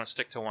 They don't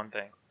stick to one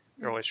thing.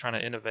 They're always trying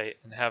to innovate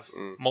and have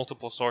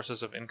multiple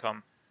sources of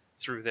income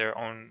through their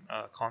own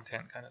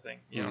content kind of thing.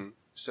 You know.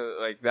 So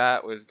like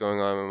that was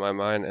going on in my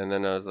mind, and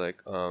then I was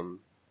like,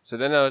 so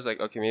then I was like,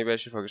 okay, maybe I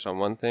should focus on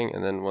one thing,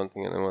 and then one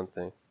thing, and then one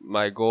thing.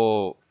 My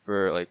goal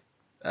for like,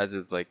 as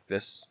of like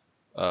this,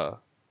 at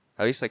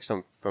least like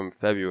from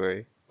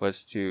February,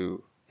 was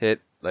to hit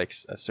like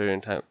a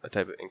certain type of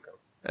income,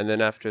 and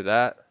then after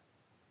that,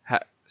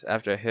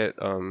 after I hit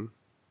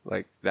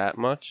like that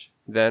much,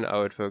 then I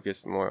would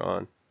focus more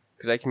on,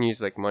 because I can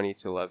use like money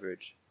to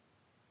leverage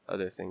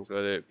other things,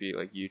 whether it be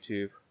like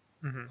YouTube,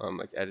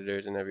 like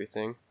editors and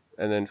everything,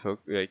 and then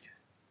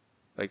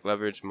like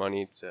leverage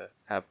money to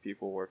have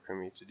people work for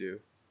me to do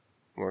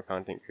more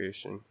content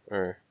creation.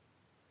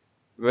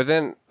 But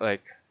then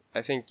like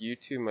I think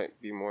YouTube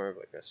might be more of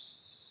like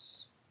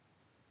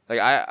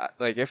I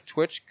like if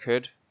Twitch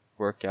could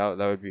work out,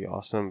 that would be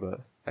awesome,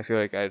 but I feel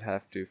like I'd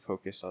have to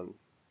focus on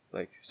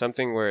like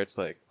something where it's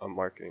like a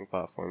marketing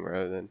platform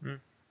rather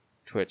than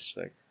Twitch,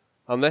 like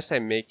unless I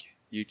make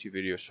YouTube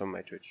videos from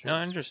my Twitch streams. No,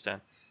 I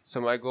understand. So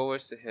my goal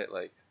was to hit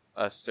like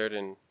a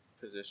certain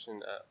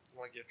position at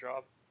Like your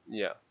job.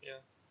 yeah. Yeah.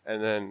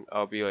 And then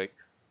I'll be like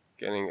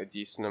getting a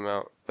decent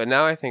amount. But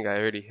now I think I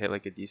already hit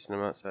like a decent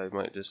amount, so I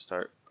might just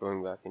start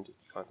going back into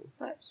content.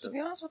 But to be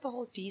honest with the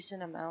whole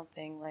decent amount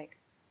thing, like,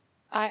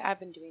 I've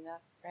been doing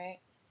that, right?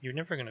 You're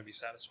never going to be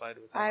satisfied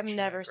with how much I'm you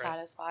never make, right?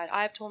 satisfied.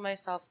 I've told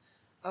myself,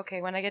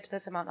 okay, when I get to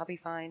this amount, I'll be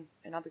fine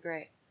and I'll be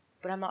great.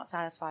 But I'm not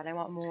satisfied. I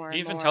want more. You and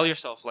even more. tell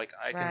yourself, like,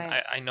 I can.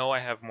 Right. I know I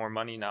have more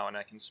money now and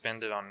I can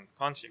spend it on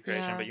content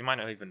creation, Yeah. but you might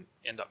not even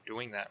end up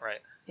doing that, right?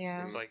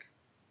 Yeah. It's like,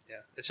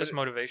 it's just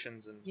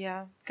motivations and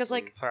Yeah. Because,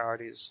 like,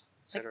 priorities,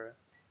 etc.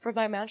 for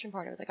my mansion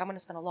party, I was like, I'm going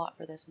to spend a lot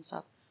for this and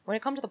stuff. When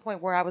it come to the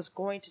point where I was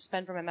going to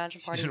spend for my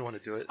mansion You party, didn't want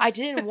to do it. I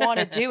didn't want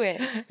to do it.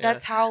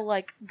 That's how,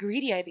 like,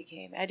 greedy I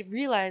became. I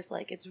realized,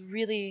 like, it's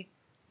really...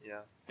 Yeah.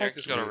 Like-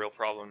 Erica's got a real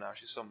problem now.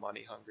 She's so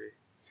money hungry.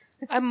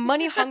 I'm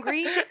money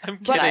hungry. I'm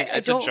But kidding. I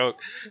It's a don't-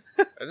 joke.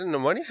 I don't know.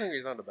 Money hungry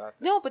is not a bad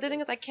thing. No, but the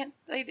thing is, I can't...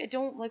 I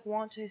don't, like,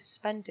 want to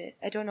spend it.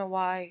 I don't know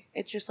why.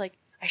 It's just, like,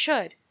 I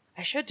should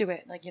do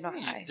it. Like, you know,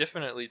 You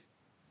definitely.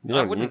 You I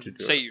don't wouldn't need to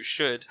do say it. you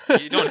should.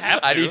 You don't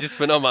have to. I need to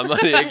spend all my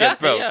money again,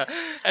 bro. Yeah.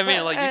 I mean,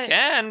 But, like, you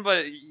can,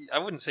 but I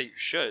wouldn't say you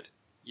should.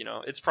 You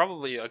know, it's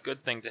probably a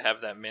good thing to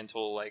have that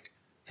mental, like,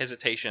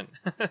 hesitation.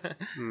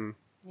 Hmm.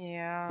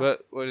 Yeah.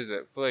 But what is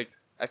it?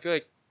 I feel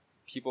like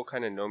people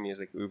kind of know me as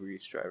like Uber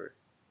Eats driver.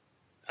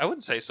 I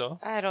wouldn't say so.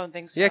 I don't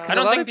think so. Yeah, because I a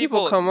don't lot think of people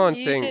people- come on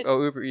You saying, did-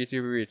 "Oh, Uber Eats,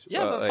 Uber Eats."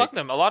 Yeah, but fuck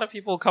them. A lot of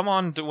people come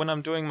on when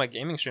I'm doing my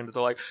gaming stream.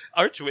 They're like,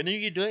 Arch, when are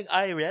you doing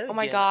IRL? Oh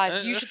my again?"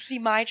 god, you should see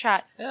my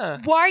chat. Yeah.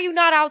 Why are you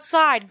not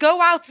outside?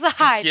 Go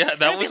outside. Yeah, And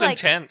that I'd be was like,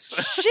 intense.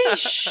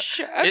 Sheesh.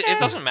 Okay. It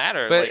doesn't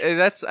matter. But like,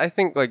 that's I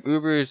think like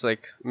Uber is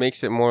like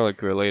makes it more like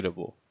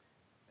relatable.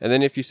 And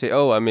then if you say,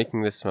 "Oh, I'm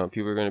making this amount,"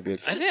 people are going to be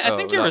like, I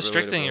think you're not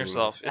restricting relatable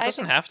yourself. It I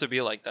doesn't think- have to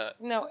be like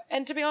that. No,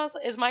 and to be honest,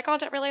 is my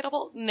content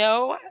relatable?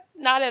 No,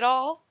 not at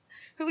all.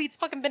 Who eats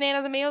fucking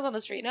bananas and meals on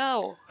the street?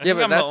 No. I Yeah, think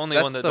but I'm that's, the only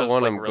that's one that the does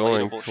one like I'm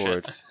going relatable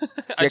towards. shit.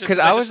 Yeah, because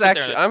I was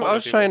actually I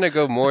was trying to. to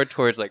go more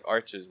towards like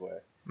Arch's way.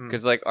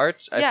 Because like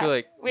Arch, I Yeah. feel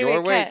like Wait, your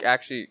way Kat.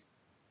 actually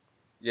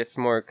gets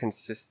more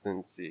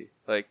consistency.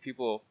 Like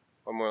people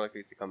are more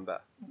likely to come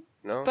back.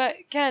 No. But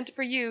Kent,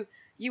 for you,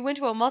 you went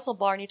to a muscle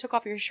bar and you took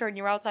off your shirt and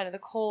you were outside in the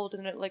cold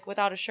and like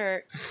without a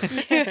shirt.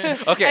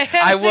 Okay,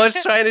 I was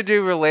trying to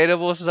do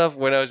relatable stuff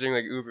when I was doing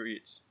like Uber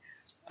Eats.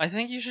 I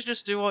think you should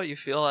just do what you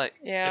feel like.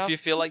 Yeah. If you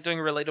feel like doing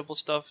relatable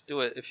stuff, do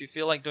it. If you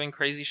feel like doing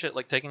crazy shit,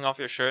 like taking off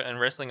your shirt and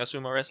wrestling a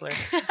sumo wrestler,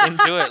 then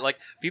do it. Like,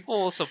 people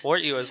will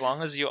support you as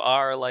long as you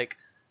are, like,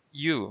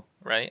 you,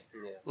 right?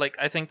 Yeah. Like,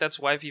 I think that's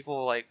why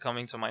people like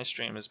coming to my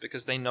stream is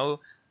because they know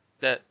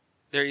that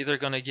they're either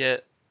going to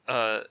get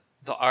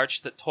the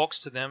Arch that talks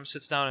to them,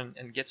 sits down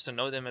and gets to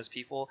know them as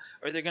people,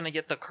 or they're going to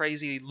get the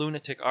crazy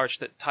lunatic Arch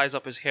that ties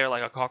up his hair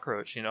like a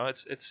cockroach, you know?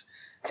 It's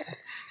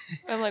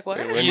I'm like, what?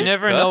 Wait, when you you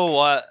never cook? know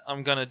what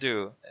I'm going to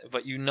do,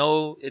 but you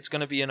know it's going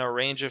to be in a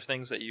range of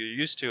things that you're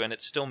used to, and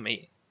it's still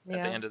me at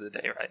Yeah. the end of the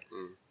day, right?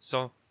 Mm.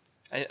 So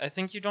I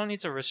think you don't need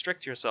to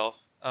restrict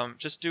yourself.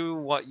 Just do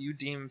what you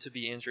deem to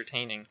be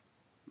entertaining,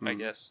 I Mm.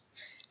 guess.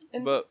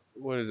 But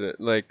what is it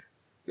like?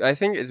 I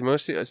think it's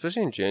mostly,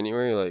 especially in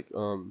January, like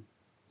in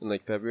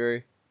like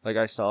February, like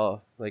I saw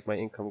like my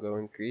income go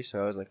increase,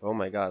 so I was like, oh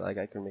my god, like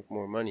I can make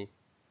more money,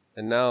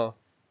 and now,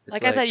 it's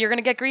Like I said, you're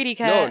gonna get greedy,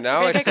 Kat. no, You're now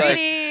gonna it's get like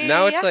greedy.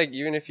 now it's Yeah. like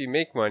even if you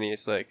make money,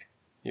 it's like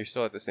you're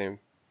still at the same.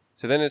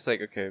 So then it's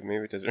like okay,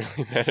 maybe it doesn't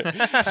really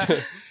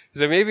matter.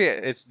 so maybe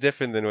it's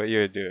different than what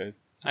you're doing.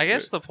 I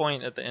guess the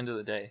point at the end of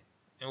the day,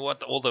 and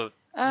what all the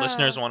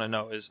listeners want to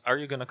know is, are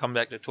you going to come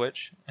back to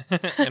Twitch?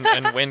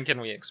 and when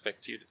can we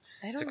expect you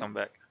I to don't come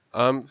back?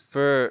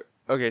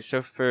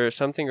 So for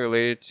something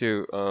related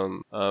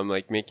to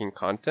like making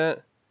content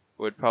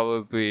would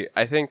probably,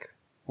 I think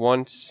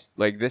once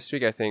like this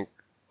week, I think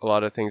a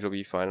lot of things will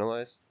be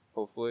finalized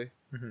hopefully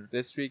Mhm.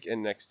 this week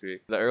and next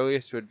week. The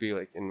earliest would be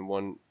like in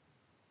one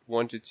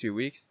to 2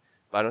 weeks,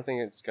 but I don't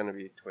think it's gonna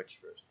be Twitch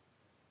first.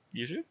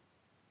 YouTube?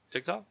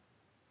 TikTok?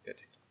 Yeah,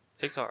 TikTok.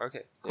 TikTok,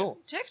 okay. Cool.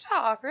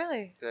 TikTok,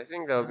 really. 'Cause I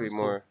think that'll be That's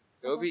more.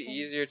 It'll That's be awesome.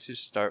 easier to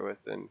start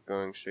with than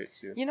going straight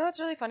to. You know what's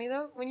really funny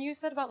though? When you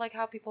said about like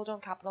how people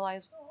don't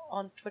capitalize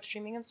on Twitch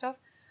streaming and stuff,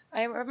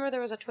 I remember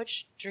there was a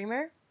Twitch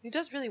streamer who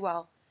does really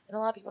well, and a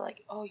lot of people were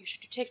like, "Oh, you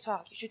should do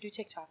TikTok. You should do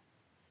TikTok."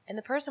 And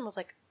the person was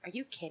like, "Are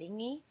you kidding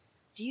me?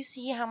 Do you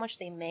see how much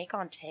they make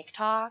on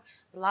TikTok?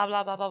 Blah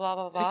blah blah blah blah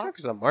blah blah." TikTok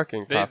is a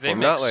marketing They platform,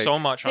 make not like so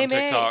much They on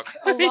make TikTok.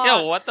 a lot,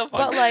 yeah, what the fuck?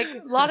 But like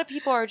a lot of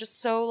people are just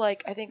so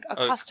like I think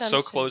accustomed,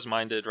 so to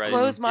close-minded, right?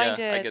 close-minded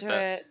Yeah, I get to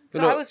that. it.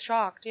 So No, I was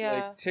shocked.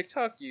 Yeah. like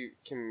TikTok. You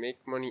can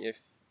make money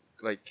if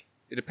like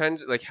it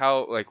depends like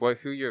how like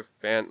who your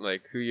fan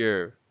like who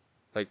your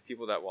like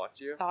people that watch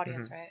you, the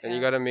audience, right? and yeah.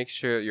 you got to make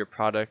sure your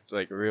product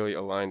like really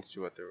aligns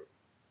to what they want.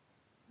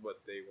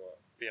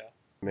 Yeah.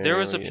 There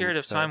was a Manually period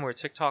of and stuff. time where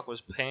TikTok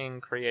was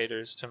paying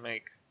creators to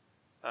make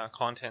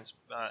contents,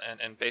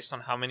 and based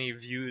on how many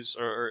views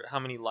or how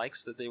many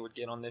likes that they would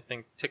get on their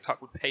thing,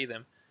 TikTok would pay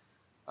them.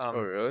 Oh,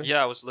 really?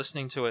 Yeah, I was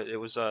listening to it. It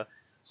was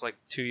like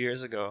 2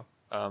 years ago.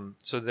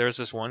 So there's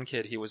this one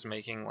kid. He was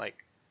making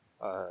like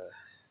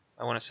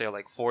I want to say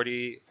like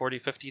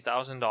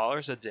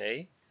 $50,000 a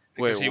day.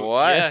 Wait, he,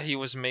 what? Yeah, he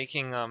was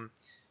making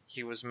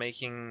he was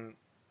making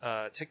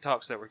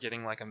TikToks that were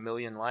getting like 1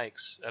 million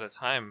likes at a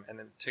time, and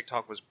then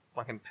TikTok was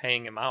fucking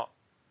paying him out.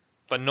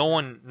 But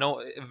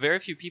very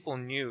few people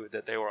knew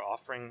that they were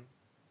offering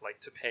like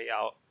to pay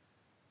out,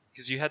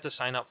 because you had to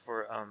sign up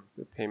for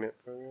The payment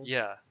program.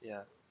 yeah.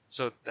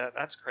 So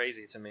that's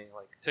crazy to me.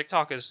 Like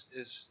TikTok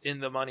is in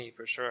the money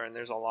for sure, and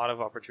there's a lot of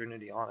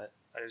opportunity on it.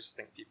 I just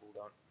think people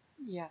don't.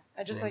 Yeah,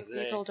 I just like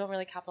people don't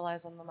really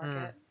capitalize on the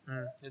market.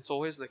 It's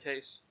always the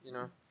case, you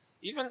know.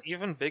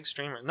 Even big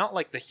streamers, not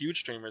like the huge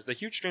streamers. The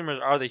huge streamers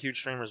are the huge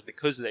streamers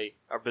because they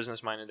are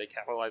business minded. They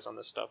capitalize on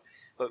this stuff.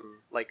 But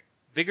like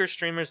bigger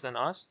streamers than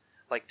us,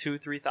 like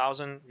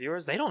 2,000-3,000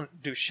 viewers, they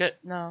don't do shit.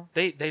 No,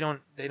 They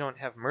don't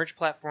have merch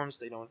platforms.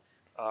 They don't.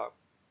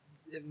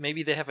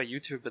 Maybe they have a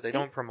YouTube, but they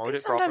don't promote it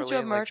properly. Sometimes do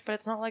have merch, but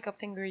it's not like a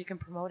thing where you can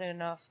promote it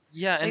enough.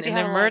 Yeah, and they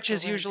their have, merch like,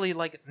 is a link. usually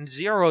like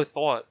zero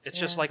thought. It's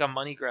just Yeah. like a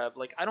money grab.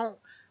 Like, I don't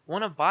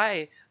want to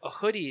buy a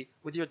hoodie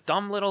with your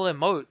dumb little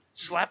emote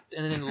slapped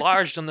and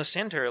enlarged on the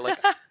center. Like,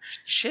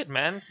 shit,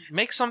 man.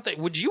 Make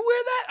something. Would you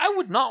wear that? I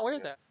would not wear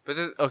that. But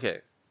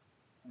okay,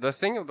 the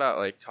thing about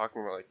like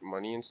talking about like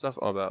money and stuff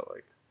about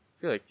like, I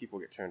feel like people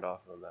get turned off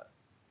on that.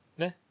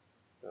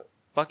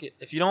 Fuck it.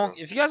 If you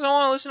guys don't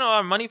want to listen to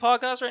our money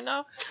podcast right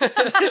now, get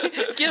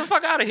the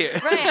fuck out of here.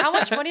 Right? How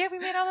much money have we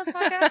made on this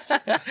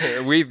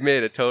podcast? We've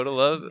made a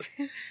total of.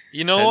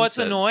 You know 10 what's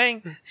cents.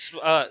 annoying? So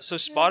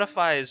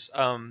Spotify's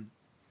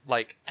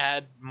like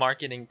ad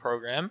marketing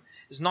program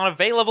is not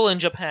available in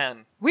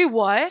Japan. We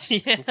what?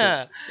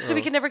 Yeah. So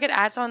we can never get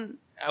ads on.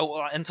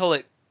 Well, until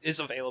it is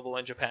available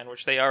in Japan,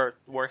 which they are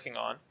working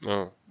on.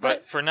 Oh.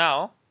 But for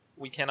now,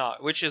 we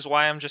cannot. Which is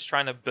why I'm just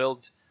trying to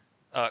build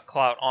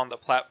CLOUT on the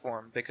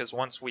platform, because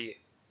once we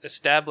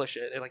establish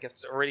it, like if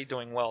it's already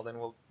doing well, then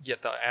we'll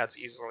get the ads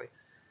easily.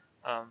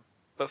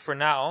 But for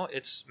now,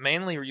 it's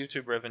mainly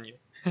YouTube revenue.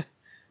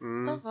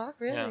 The fuck,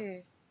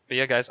 really? But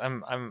yeah, guys,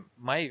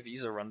 my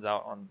visa runs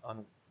out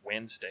on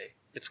Wednesday.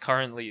 It's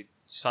currently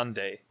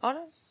Sunday.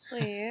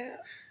 Honestly,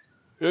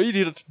 Oh, you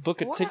need to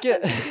book a What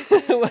ticket.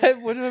 happens what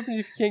happens if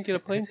you can't get a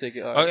plane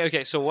ticket? All right.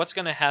 Okay, so what's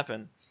gonna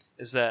happen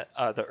is that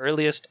the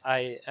earliest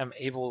I am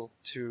able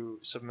to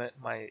submit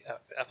my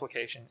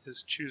application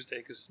is Tuesday,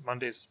 because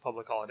Monday's a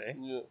public holiday.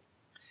 Yeah.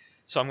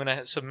 So I'm going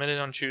to submit it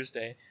on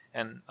Tuesday,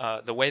 and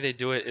the way they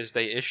do it is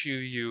they issue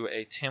you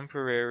a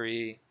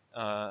temporary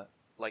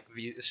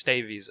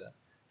stay visa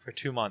for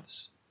 2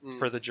 months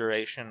for the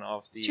duration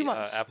of the 2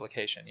 months.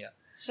 application. Yeah.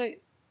 so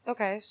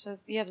okay, so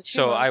yeah, the 2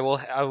 So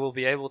months. I will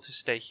be able to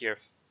stay here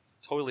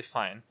totally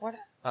fine What?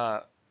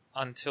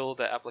 until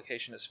the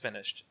application is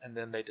finished, and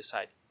then they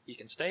decide he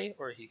can stay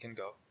or he can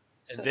go,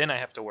 and So- then I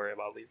have to worry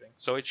about leaving.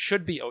 So it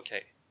should be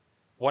okay.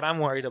 What I'm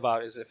worried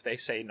about is if they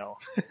say no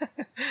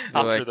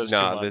after Like, those 2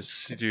 nah,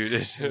 months. this dude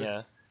is.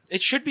 Yeah,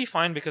 it should be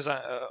fine because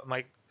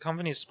my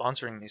company is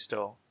sponsoring me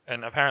still,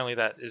 and apparently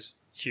that is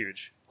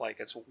huge. Like,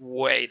 it's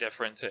way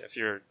different to if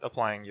you're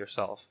applying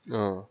yourself.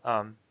 Oh.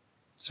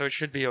 So it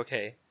should be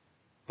okay,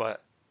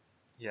 but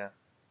yeah,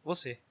 we'll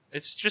see.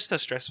 It's just a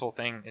stressful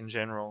thing in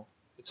general.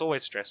 It's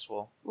always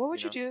stressful. What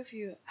would you know? do if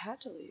you had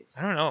to leave?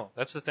 I don't know.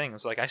 That's the thing.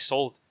 It's like I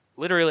sold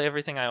literally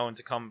everything I owned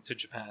to come to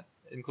Japan,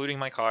 including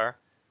my car.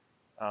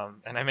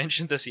 And I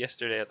mentioned this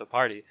yesterday at the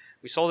party.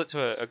 We sold it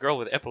to a girl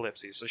with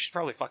epilepsy, so she'd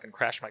probably fucking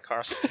crash my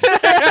car.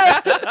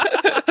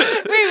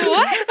 Wait,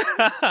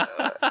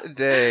 what?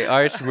 Dang,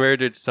 Arch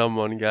murdered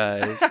someone,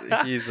 guys.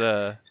 He's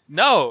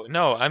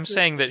No, I'm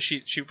saying that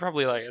she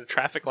probably, like, a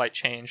traffic light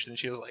changed and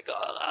she was like,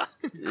 ugh.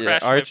 yeah.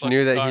 crashed my Arch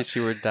knew fucking that car. she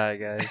would die,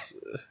 guys.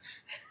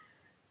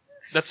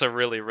 That's a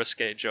really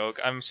risque joke.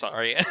 I'm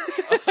sorry.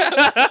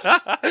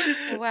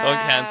 Wow.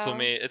 Don't cancel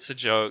me. It's a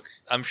joke.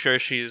 I'm sure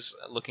she's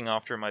looking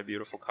after my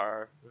beautiful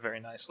car very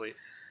nicely.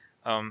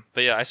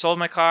 But yeah, I sold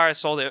my car. I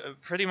sold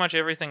pretty much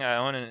everything I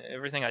own, and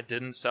everything I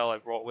didn't sell I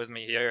brought with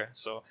me here.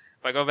 So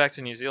if I go back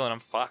to New Zealand, I'm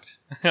fucked.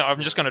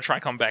 I'm just gonna try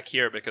come back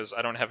here because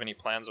I don't have any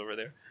plans over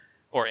there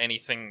or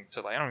anything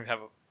to, like. I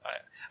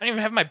don't even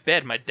have my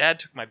bed. My dad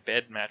took my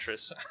bed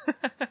mattress.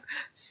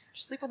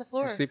 Just sleep on the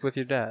floor. Sleep with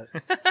your dad.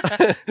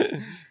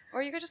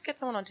 Or you could just get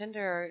someone on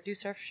Tinder or do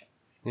surf.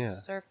 Yeah.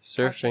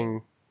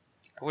 Surfing.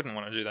 I wouldn't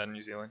want to do that in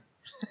New Zealand.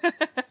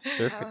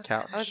 Surf a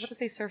couch. I was about to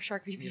say Surf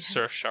Shark VPN. You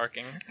surf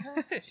sharking.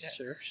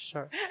 Surf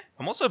shark.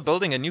 I'm also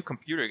building a new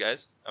computer,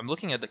 guys. I'm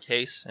looking at the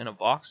case in a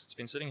box. It's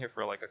been sitting here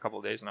for like a couple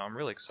of days now. I'm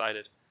really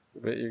excited.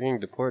 But you're getting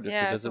deported, so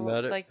it doesn't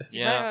matter. Like,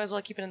 Yeah. you might as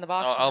well keep it in the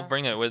box. I'll you know?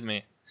 bring it with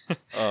me.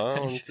 Oh, I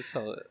want to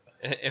sell it.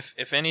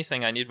 If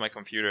anything, I need my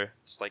computer.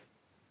 It's like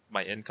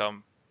my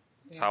income.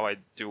 It's Yeah. how I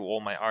do all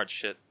my art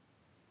shit.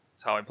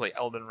 It's how I play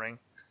Elden Ring.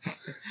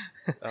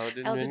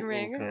 Elden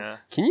Ring. Okay. Yeah.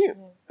 Can you?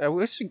 I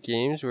wish the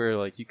games where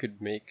like you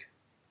could make.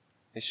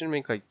 They should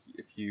make like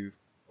if you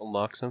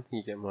unlock something,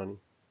 you get money.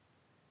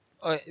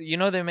 You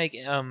know they make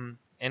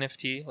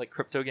NFT, like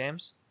crypto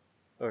games?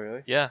 Oh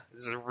really? Yeah,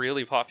 this is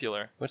really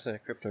popular. What's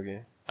that crypto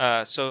game?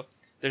 So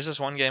there's this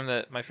one game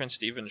that my friend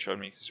Steven showed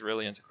me 'cause he's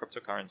really into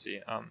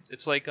cryptocurrency.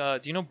 It's like, do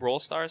you know Brawl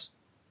Stars?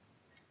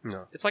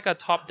 No. It's like a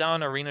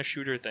top-down arena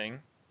shooter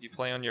thing you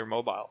play on your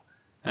mobile.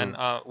 And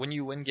when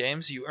you win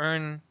games, you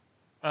earn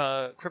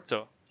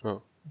crypto.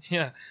 Oh.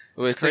 Yeah.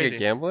 Well, it's like crazy. a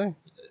gambling?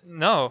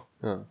 No,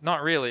 Oh.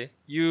 not really.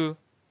 You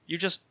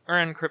just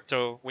earn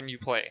crypto when you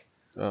play.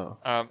 Oh.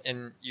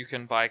 And you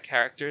can buy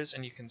characters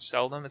and you can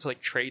sell them. It's like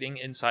trading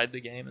inside the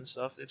game and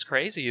stuff. It's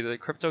crazy. The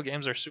crypto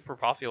games are super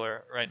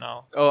popular right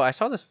now. Oh, I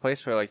saw this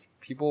place where like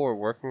people were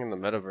working in the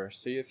metaverse.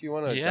 So if you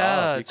want a Yeah,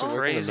 job, you it's can work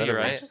in crazy, the metaverse.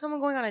 I right? saw someone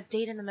going on a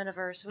date in the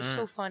metaverse. It was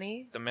so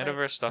funny. The Like,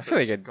 metaverse I stuff feel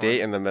like is a going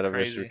date in the metaverse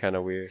crazy. would be kind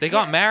of weird. They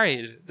got Yeah.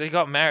 married.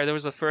 There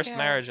was the first Yeah.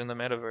 marriage in the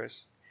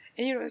metaverse.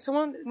 and you know,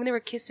 someone when they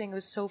were kissing, it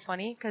was so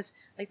funny because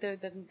like the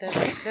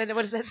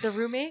what is it? The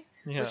roommate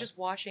Yeah. was just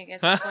watching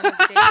as he's on his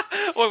date.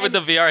 What, with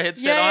And- the VR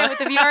headset Yeah, on? with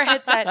the VR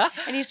headset,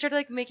 and he started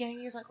like making.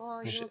 He was like,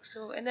 "Oh, you look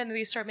so," and then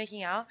they start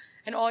making out,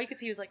 and all you could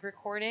see was like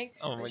recording.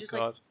 Oh It was my just,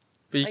 god.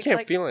 But you like- can't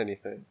like- feel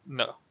anything.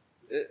 No.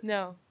 Like,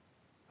 no.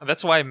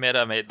 That's why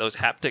Meta made those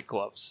haptic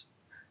gloves.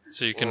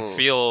 So you can Mm.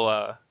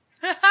 feel...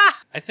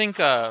 I think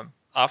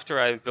after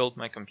I build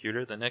my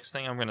computer, the next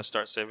thing I'm going to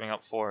start saving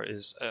up for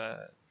is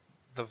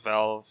the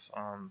Valve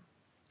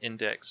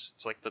Index.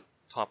 It's like the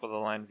top of the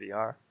line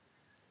VR.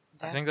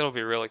 I think that'll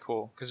be really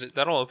cool because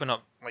that'll open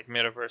up like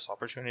metaverse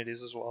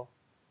opportunities as well,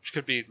 which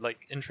could be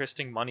like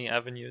interesting money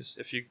avenues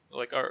if you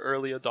like are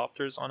early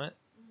adopters on it.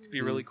 It'd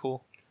be really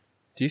cool.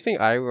 Do you think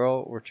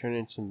IRL will turn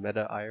into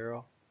meta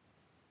IRL?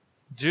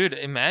 Dude,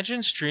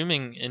 imagine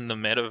streaming in the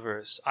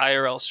metaverse.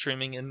 IRL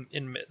streaming in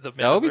the metaverse.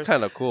 That would be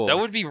kind of cool. That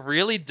would be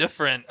really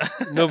different.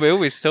 No, but it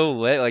would be so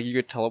lit. Like you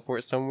could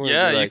teleport somewhere.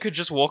 Yeah, and be you like, could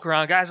just walk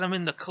around. Guys, I'm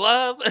in the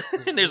club.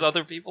 And there's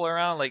other people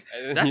around. Like,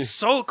 And that's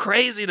so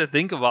crazy to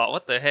think about.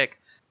 What the heck?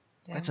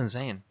 Damn. That's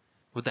insane.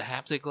 With the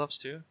haptic gloves,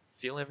 too?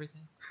 Feel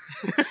everything?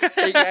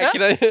 Hey,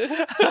 can I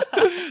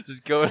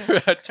just go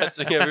around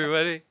touching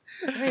everybody?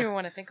 I don't even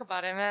want to think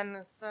about it, man.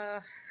 It's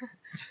a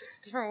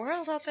different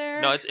world out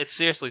there. No, it's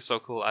seriously so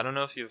cool. I don't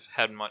know if you've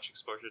had much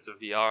exposure to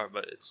VR,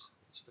 but it's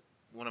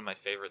one of my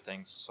favorite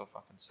things. So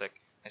fucking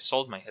sick. I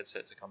sold my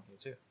headset to come here,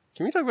 too.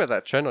 Can we talk about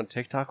that trend on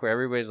TikTok where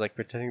everybody's like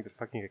pretending they're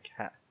fucking a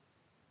cat?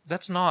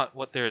 That's not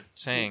what they're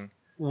saying.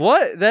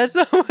 What? That's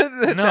not what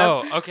that's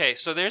No. Okay,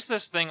 so there's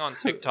this thing on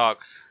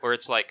TikTok where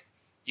it's like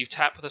you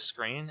tap the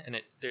screen and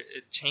it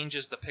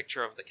changes the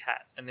picture of the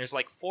cat, and there's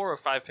like 4 or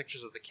 5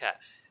 pictures of the cat,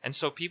 and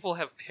so people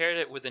have paired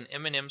it with an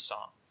Eminem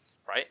song,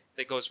 right?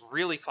 That goes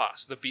really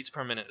fast. The beats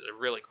per minute are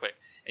really quick,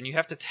 and you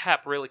have to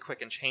tap really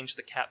quick and change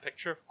the cat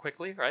picture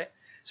quickly, right?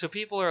 So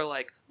people are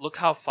like, "Look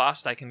how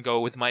fast I can go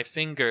with my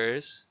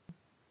fingers."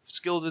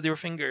 Skilled with your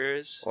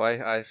fingers. Well,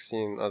 I've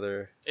seen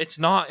other. It's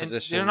not.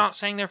 Positions. They're not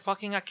saying they're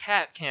fucking a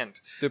cat, Kent.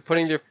 They're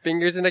putting their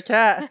fingers in a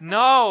cat.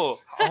 No.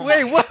 Oh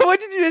Wait, my- what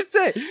did you just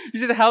say? You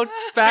said how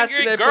fast can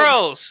Fingering they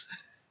girls.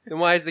 Then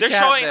why is the They're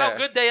cat showing there? how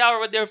good they are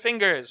with their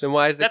fingers. Then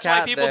why is the That's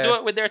cat why people there? do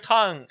it with their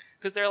tongue.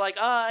 Because they're like,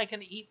 I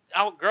can eat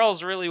out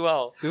girls really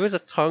well. There was a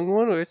tongue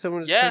one where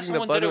someone was Yeah, clicking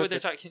someone the did button it with their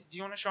tongue. Do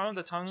you want to show them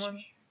the tongue one?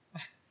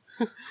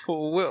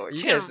 Well,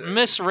 You yes.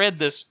 misread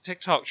this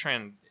TikTok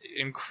trend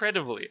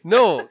incredibly.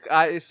 No,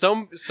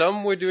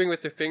 some were doing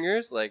with their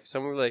fingers, like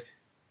some were like,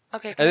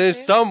 Okay. and Can I then show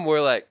you? some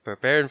were like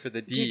preparing for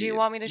the deed. Do you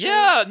want me to show you?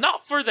 Yeah,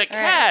 not for the All right,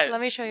 cat. let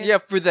me show you. Yeah,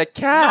 for the No,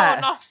 cat.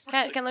 not for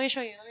Can let me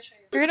show you. Let me show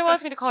you. Rita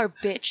wants me to call her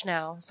bitch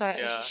now, so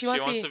Yeah, she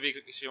wants me. to be.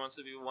 She wants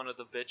to be one of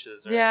the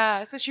bitches. Right?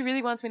 Yeah, so she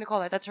really wants me to call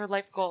that. That's her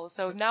life goal.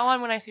 So now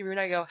on, when I see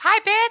Runa, I go, "Hi,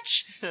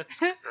 bitch." That's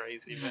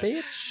crazy, man.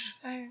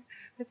 Bitch.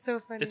 It's so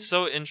funny. It's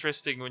so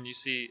interesting when you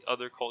see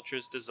other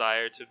cultures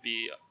desire to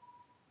be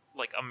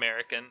like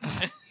American.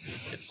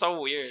 It's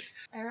so weird.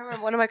 I remember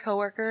one of my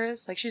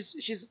coworkers, like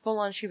she's full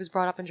on. She was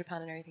brought up in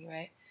Japan and everything,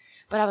 right?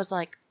 But I was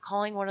like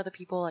calling one of the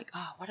people like,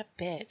 "Oh, what a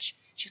bitch."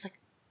 She was like,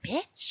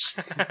 "Bitch,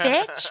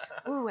 bitch."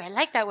 Ooh, I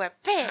like that word,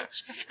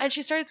 bitch. And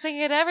she started saying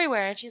it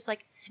everywhere. And she's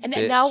like, and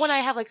now when I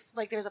have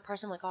like, there's a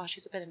person like, oh,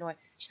 she's a bit annoyed.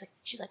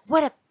 She's like,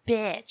 what a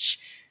bitch.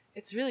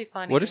 It's really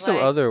funny. What are some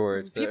Like, other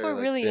words? that People are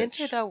like really bitch?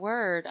 into that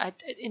word.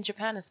 In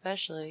Japan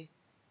especially.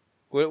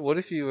 What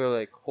if you were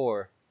like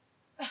whore?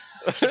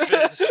 It's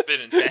a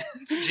bit intense.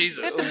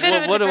 Jesus. It's a bit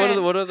of a what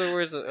different- what other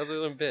words other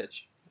than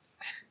bitch?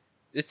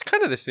 It's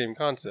kind of the same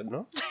concept,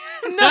 no?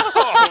 No,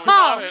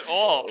 not at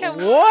all. Come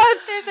on. What?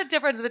 There's a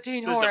difference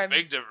between There's whore a and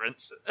big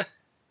difference.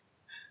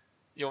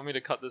 You want me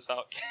to cut this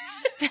out?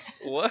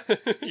 What?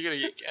 You're gonna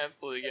get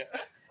canceled again.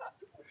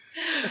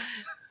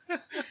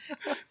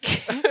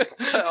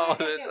 Cut all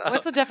this out.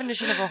 What's the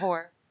definition of a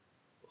whore?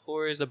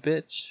 Whore is a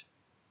bitch.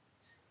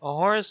 A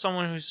whore is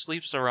someone who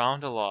sleeps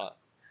around a lot.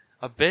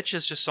 A bitch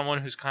is just someone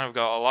who's kind of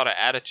got a lot of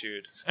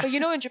attitude. But you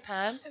know, in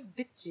Japan,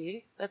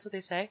 bitchy, that's what they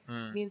say,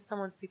 Mm. means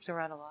someone sleeps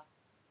around a lot.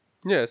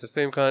 Yeah, it's the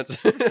same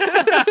concept.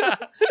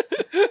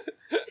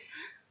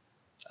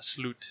 A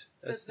sloot.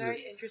 So it's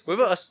very interesting.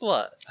 What about a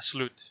slut? A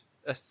sloot.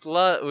 A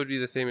slut would be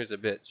the same as a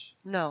bitch.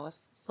 No, a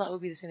slut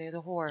would be the same thing as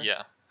a whore.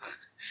 Yeah.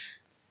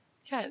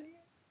 Kat,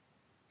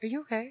 are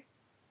you okay?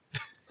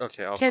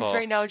 Okay, I'll Kent's call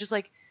right now just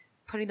like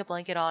putting the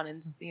blanket on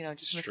and, just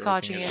Stroking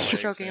massaging his it, legs,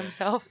 stroking yeah.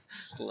 himself.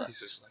 slut. He's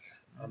just like...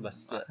 I'm a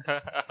slut.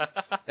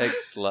 Egg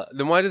slut.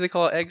 Then why do they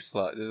call it egg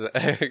slut? Is it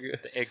egg?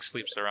 The egg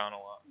sleeps around a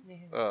lot.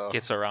 Oh.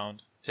 Gets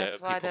around to That's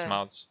why people's the-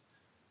 mouths.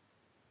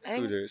 I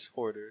think-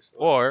 Hoarders.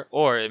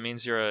 Or it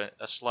means you're a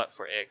slut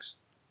for eggs.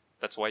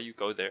 That's why you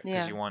go there,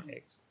 because Yeah. you want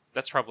eggs.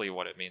 That's probably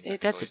what it means.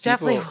 That's actually.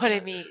 definitely People- what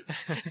it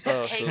means.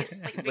 Oh, Egg so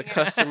sleeping the around.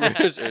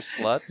 customers are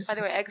sluts. By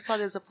the way, Egg Slut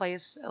is a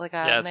place like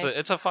a Yeah, nice.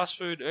 it's a fast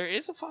food.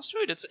 It's a fast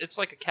food. It's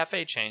like a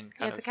cafe chain. Yeah,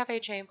 Kind it's a of. cafe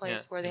chain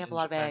place Yeah, where they in have a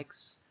lot Japan. of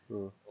eggs.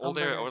 All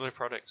their Hamburgers.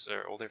 products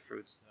or all their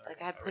foods.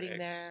 Like I had are pudding eggs.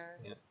 there.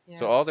 Yeah. Yeah.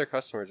 So all their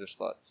customers are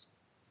sluts.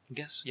 I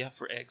guess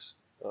for eggs.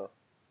 Oh.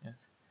 Yeah.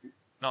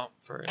 Not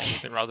for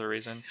anything other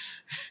reason.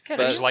 Good,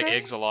 I are just you like okay?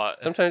 eggs a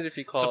lot. Sometimes if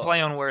you call It's a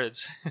play on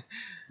words.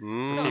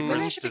 Mm. So maybe I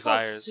People's should be called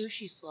desires.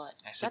 sushi slut.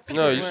 I said That's a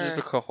No, good you should word. just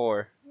be called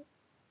whore.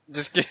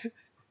 Just kidding.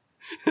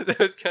 That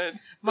was kind.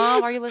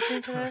 Mom, are you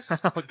listening to this?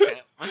 Oh damn.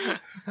 Mom,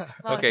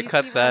 do Okay, you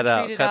cut see what that I'm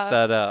out. treated Cut out?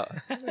 that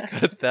out.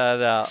 Cut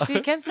that out. See,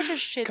 Ken's such a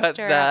shit Cut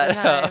stir that all the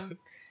out. time.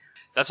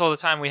 That's all the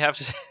time we have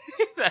to.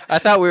 I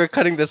thought we were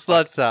cutting the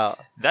sluts out.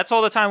 That's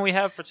all the time we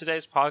have for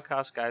today's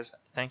podcast, guys.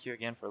 Thank you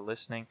again for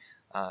listening.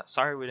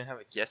 Sorry we didn't have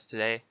a guest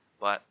today,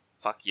 but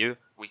fuck you.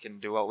 We can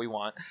do what we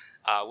want.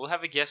 We'll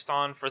have a guest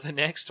on for the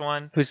next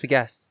one. Who's the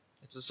guest?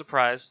 It's a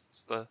surprise.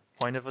 It's the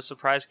point of a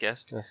surprise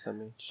guest. That's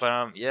me.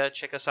 But yeah,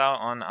 check us out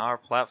on our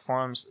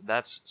platforms.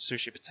 That's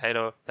Sushi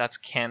Potato. That's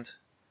Kent.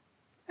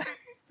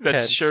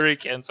 That's Kent. Shuri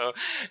Kento.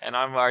 And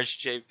I'm Arch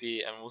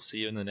JP, and we'll see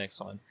you in the next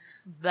one.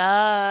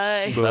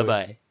 Bye. Bye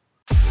bye.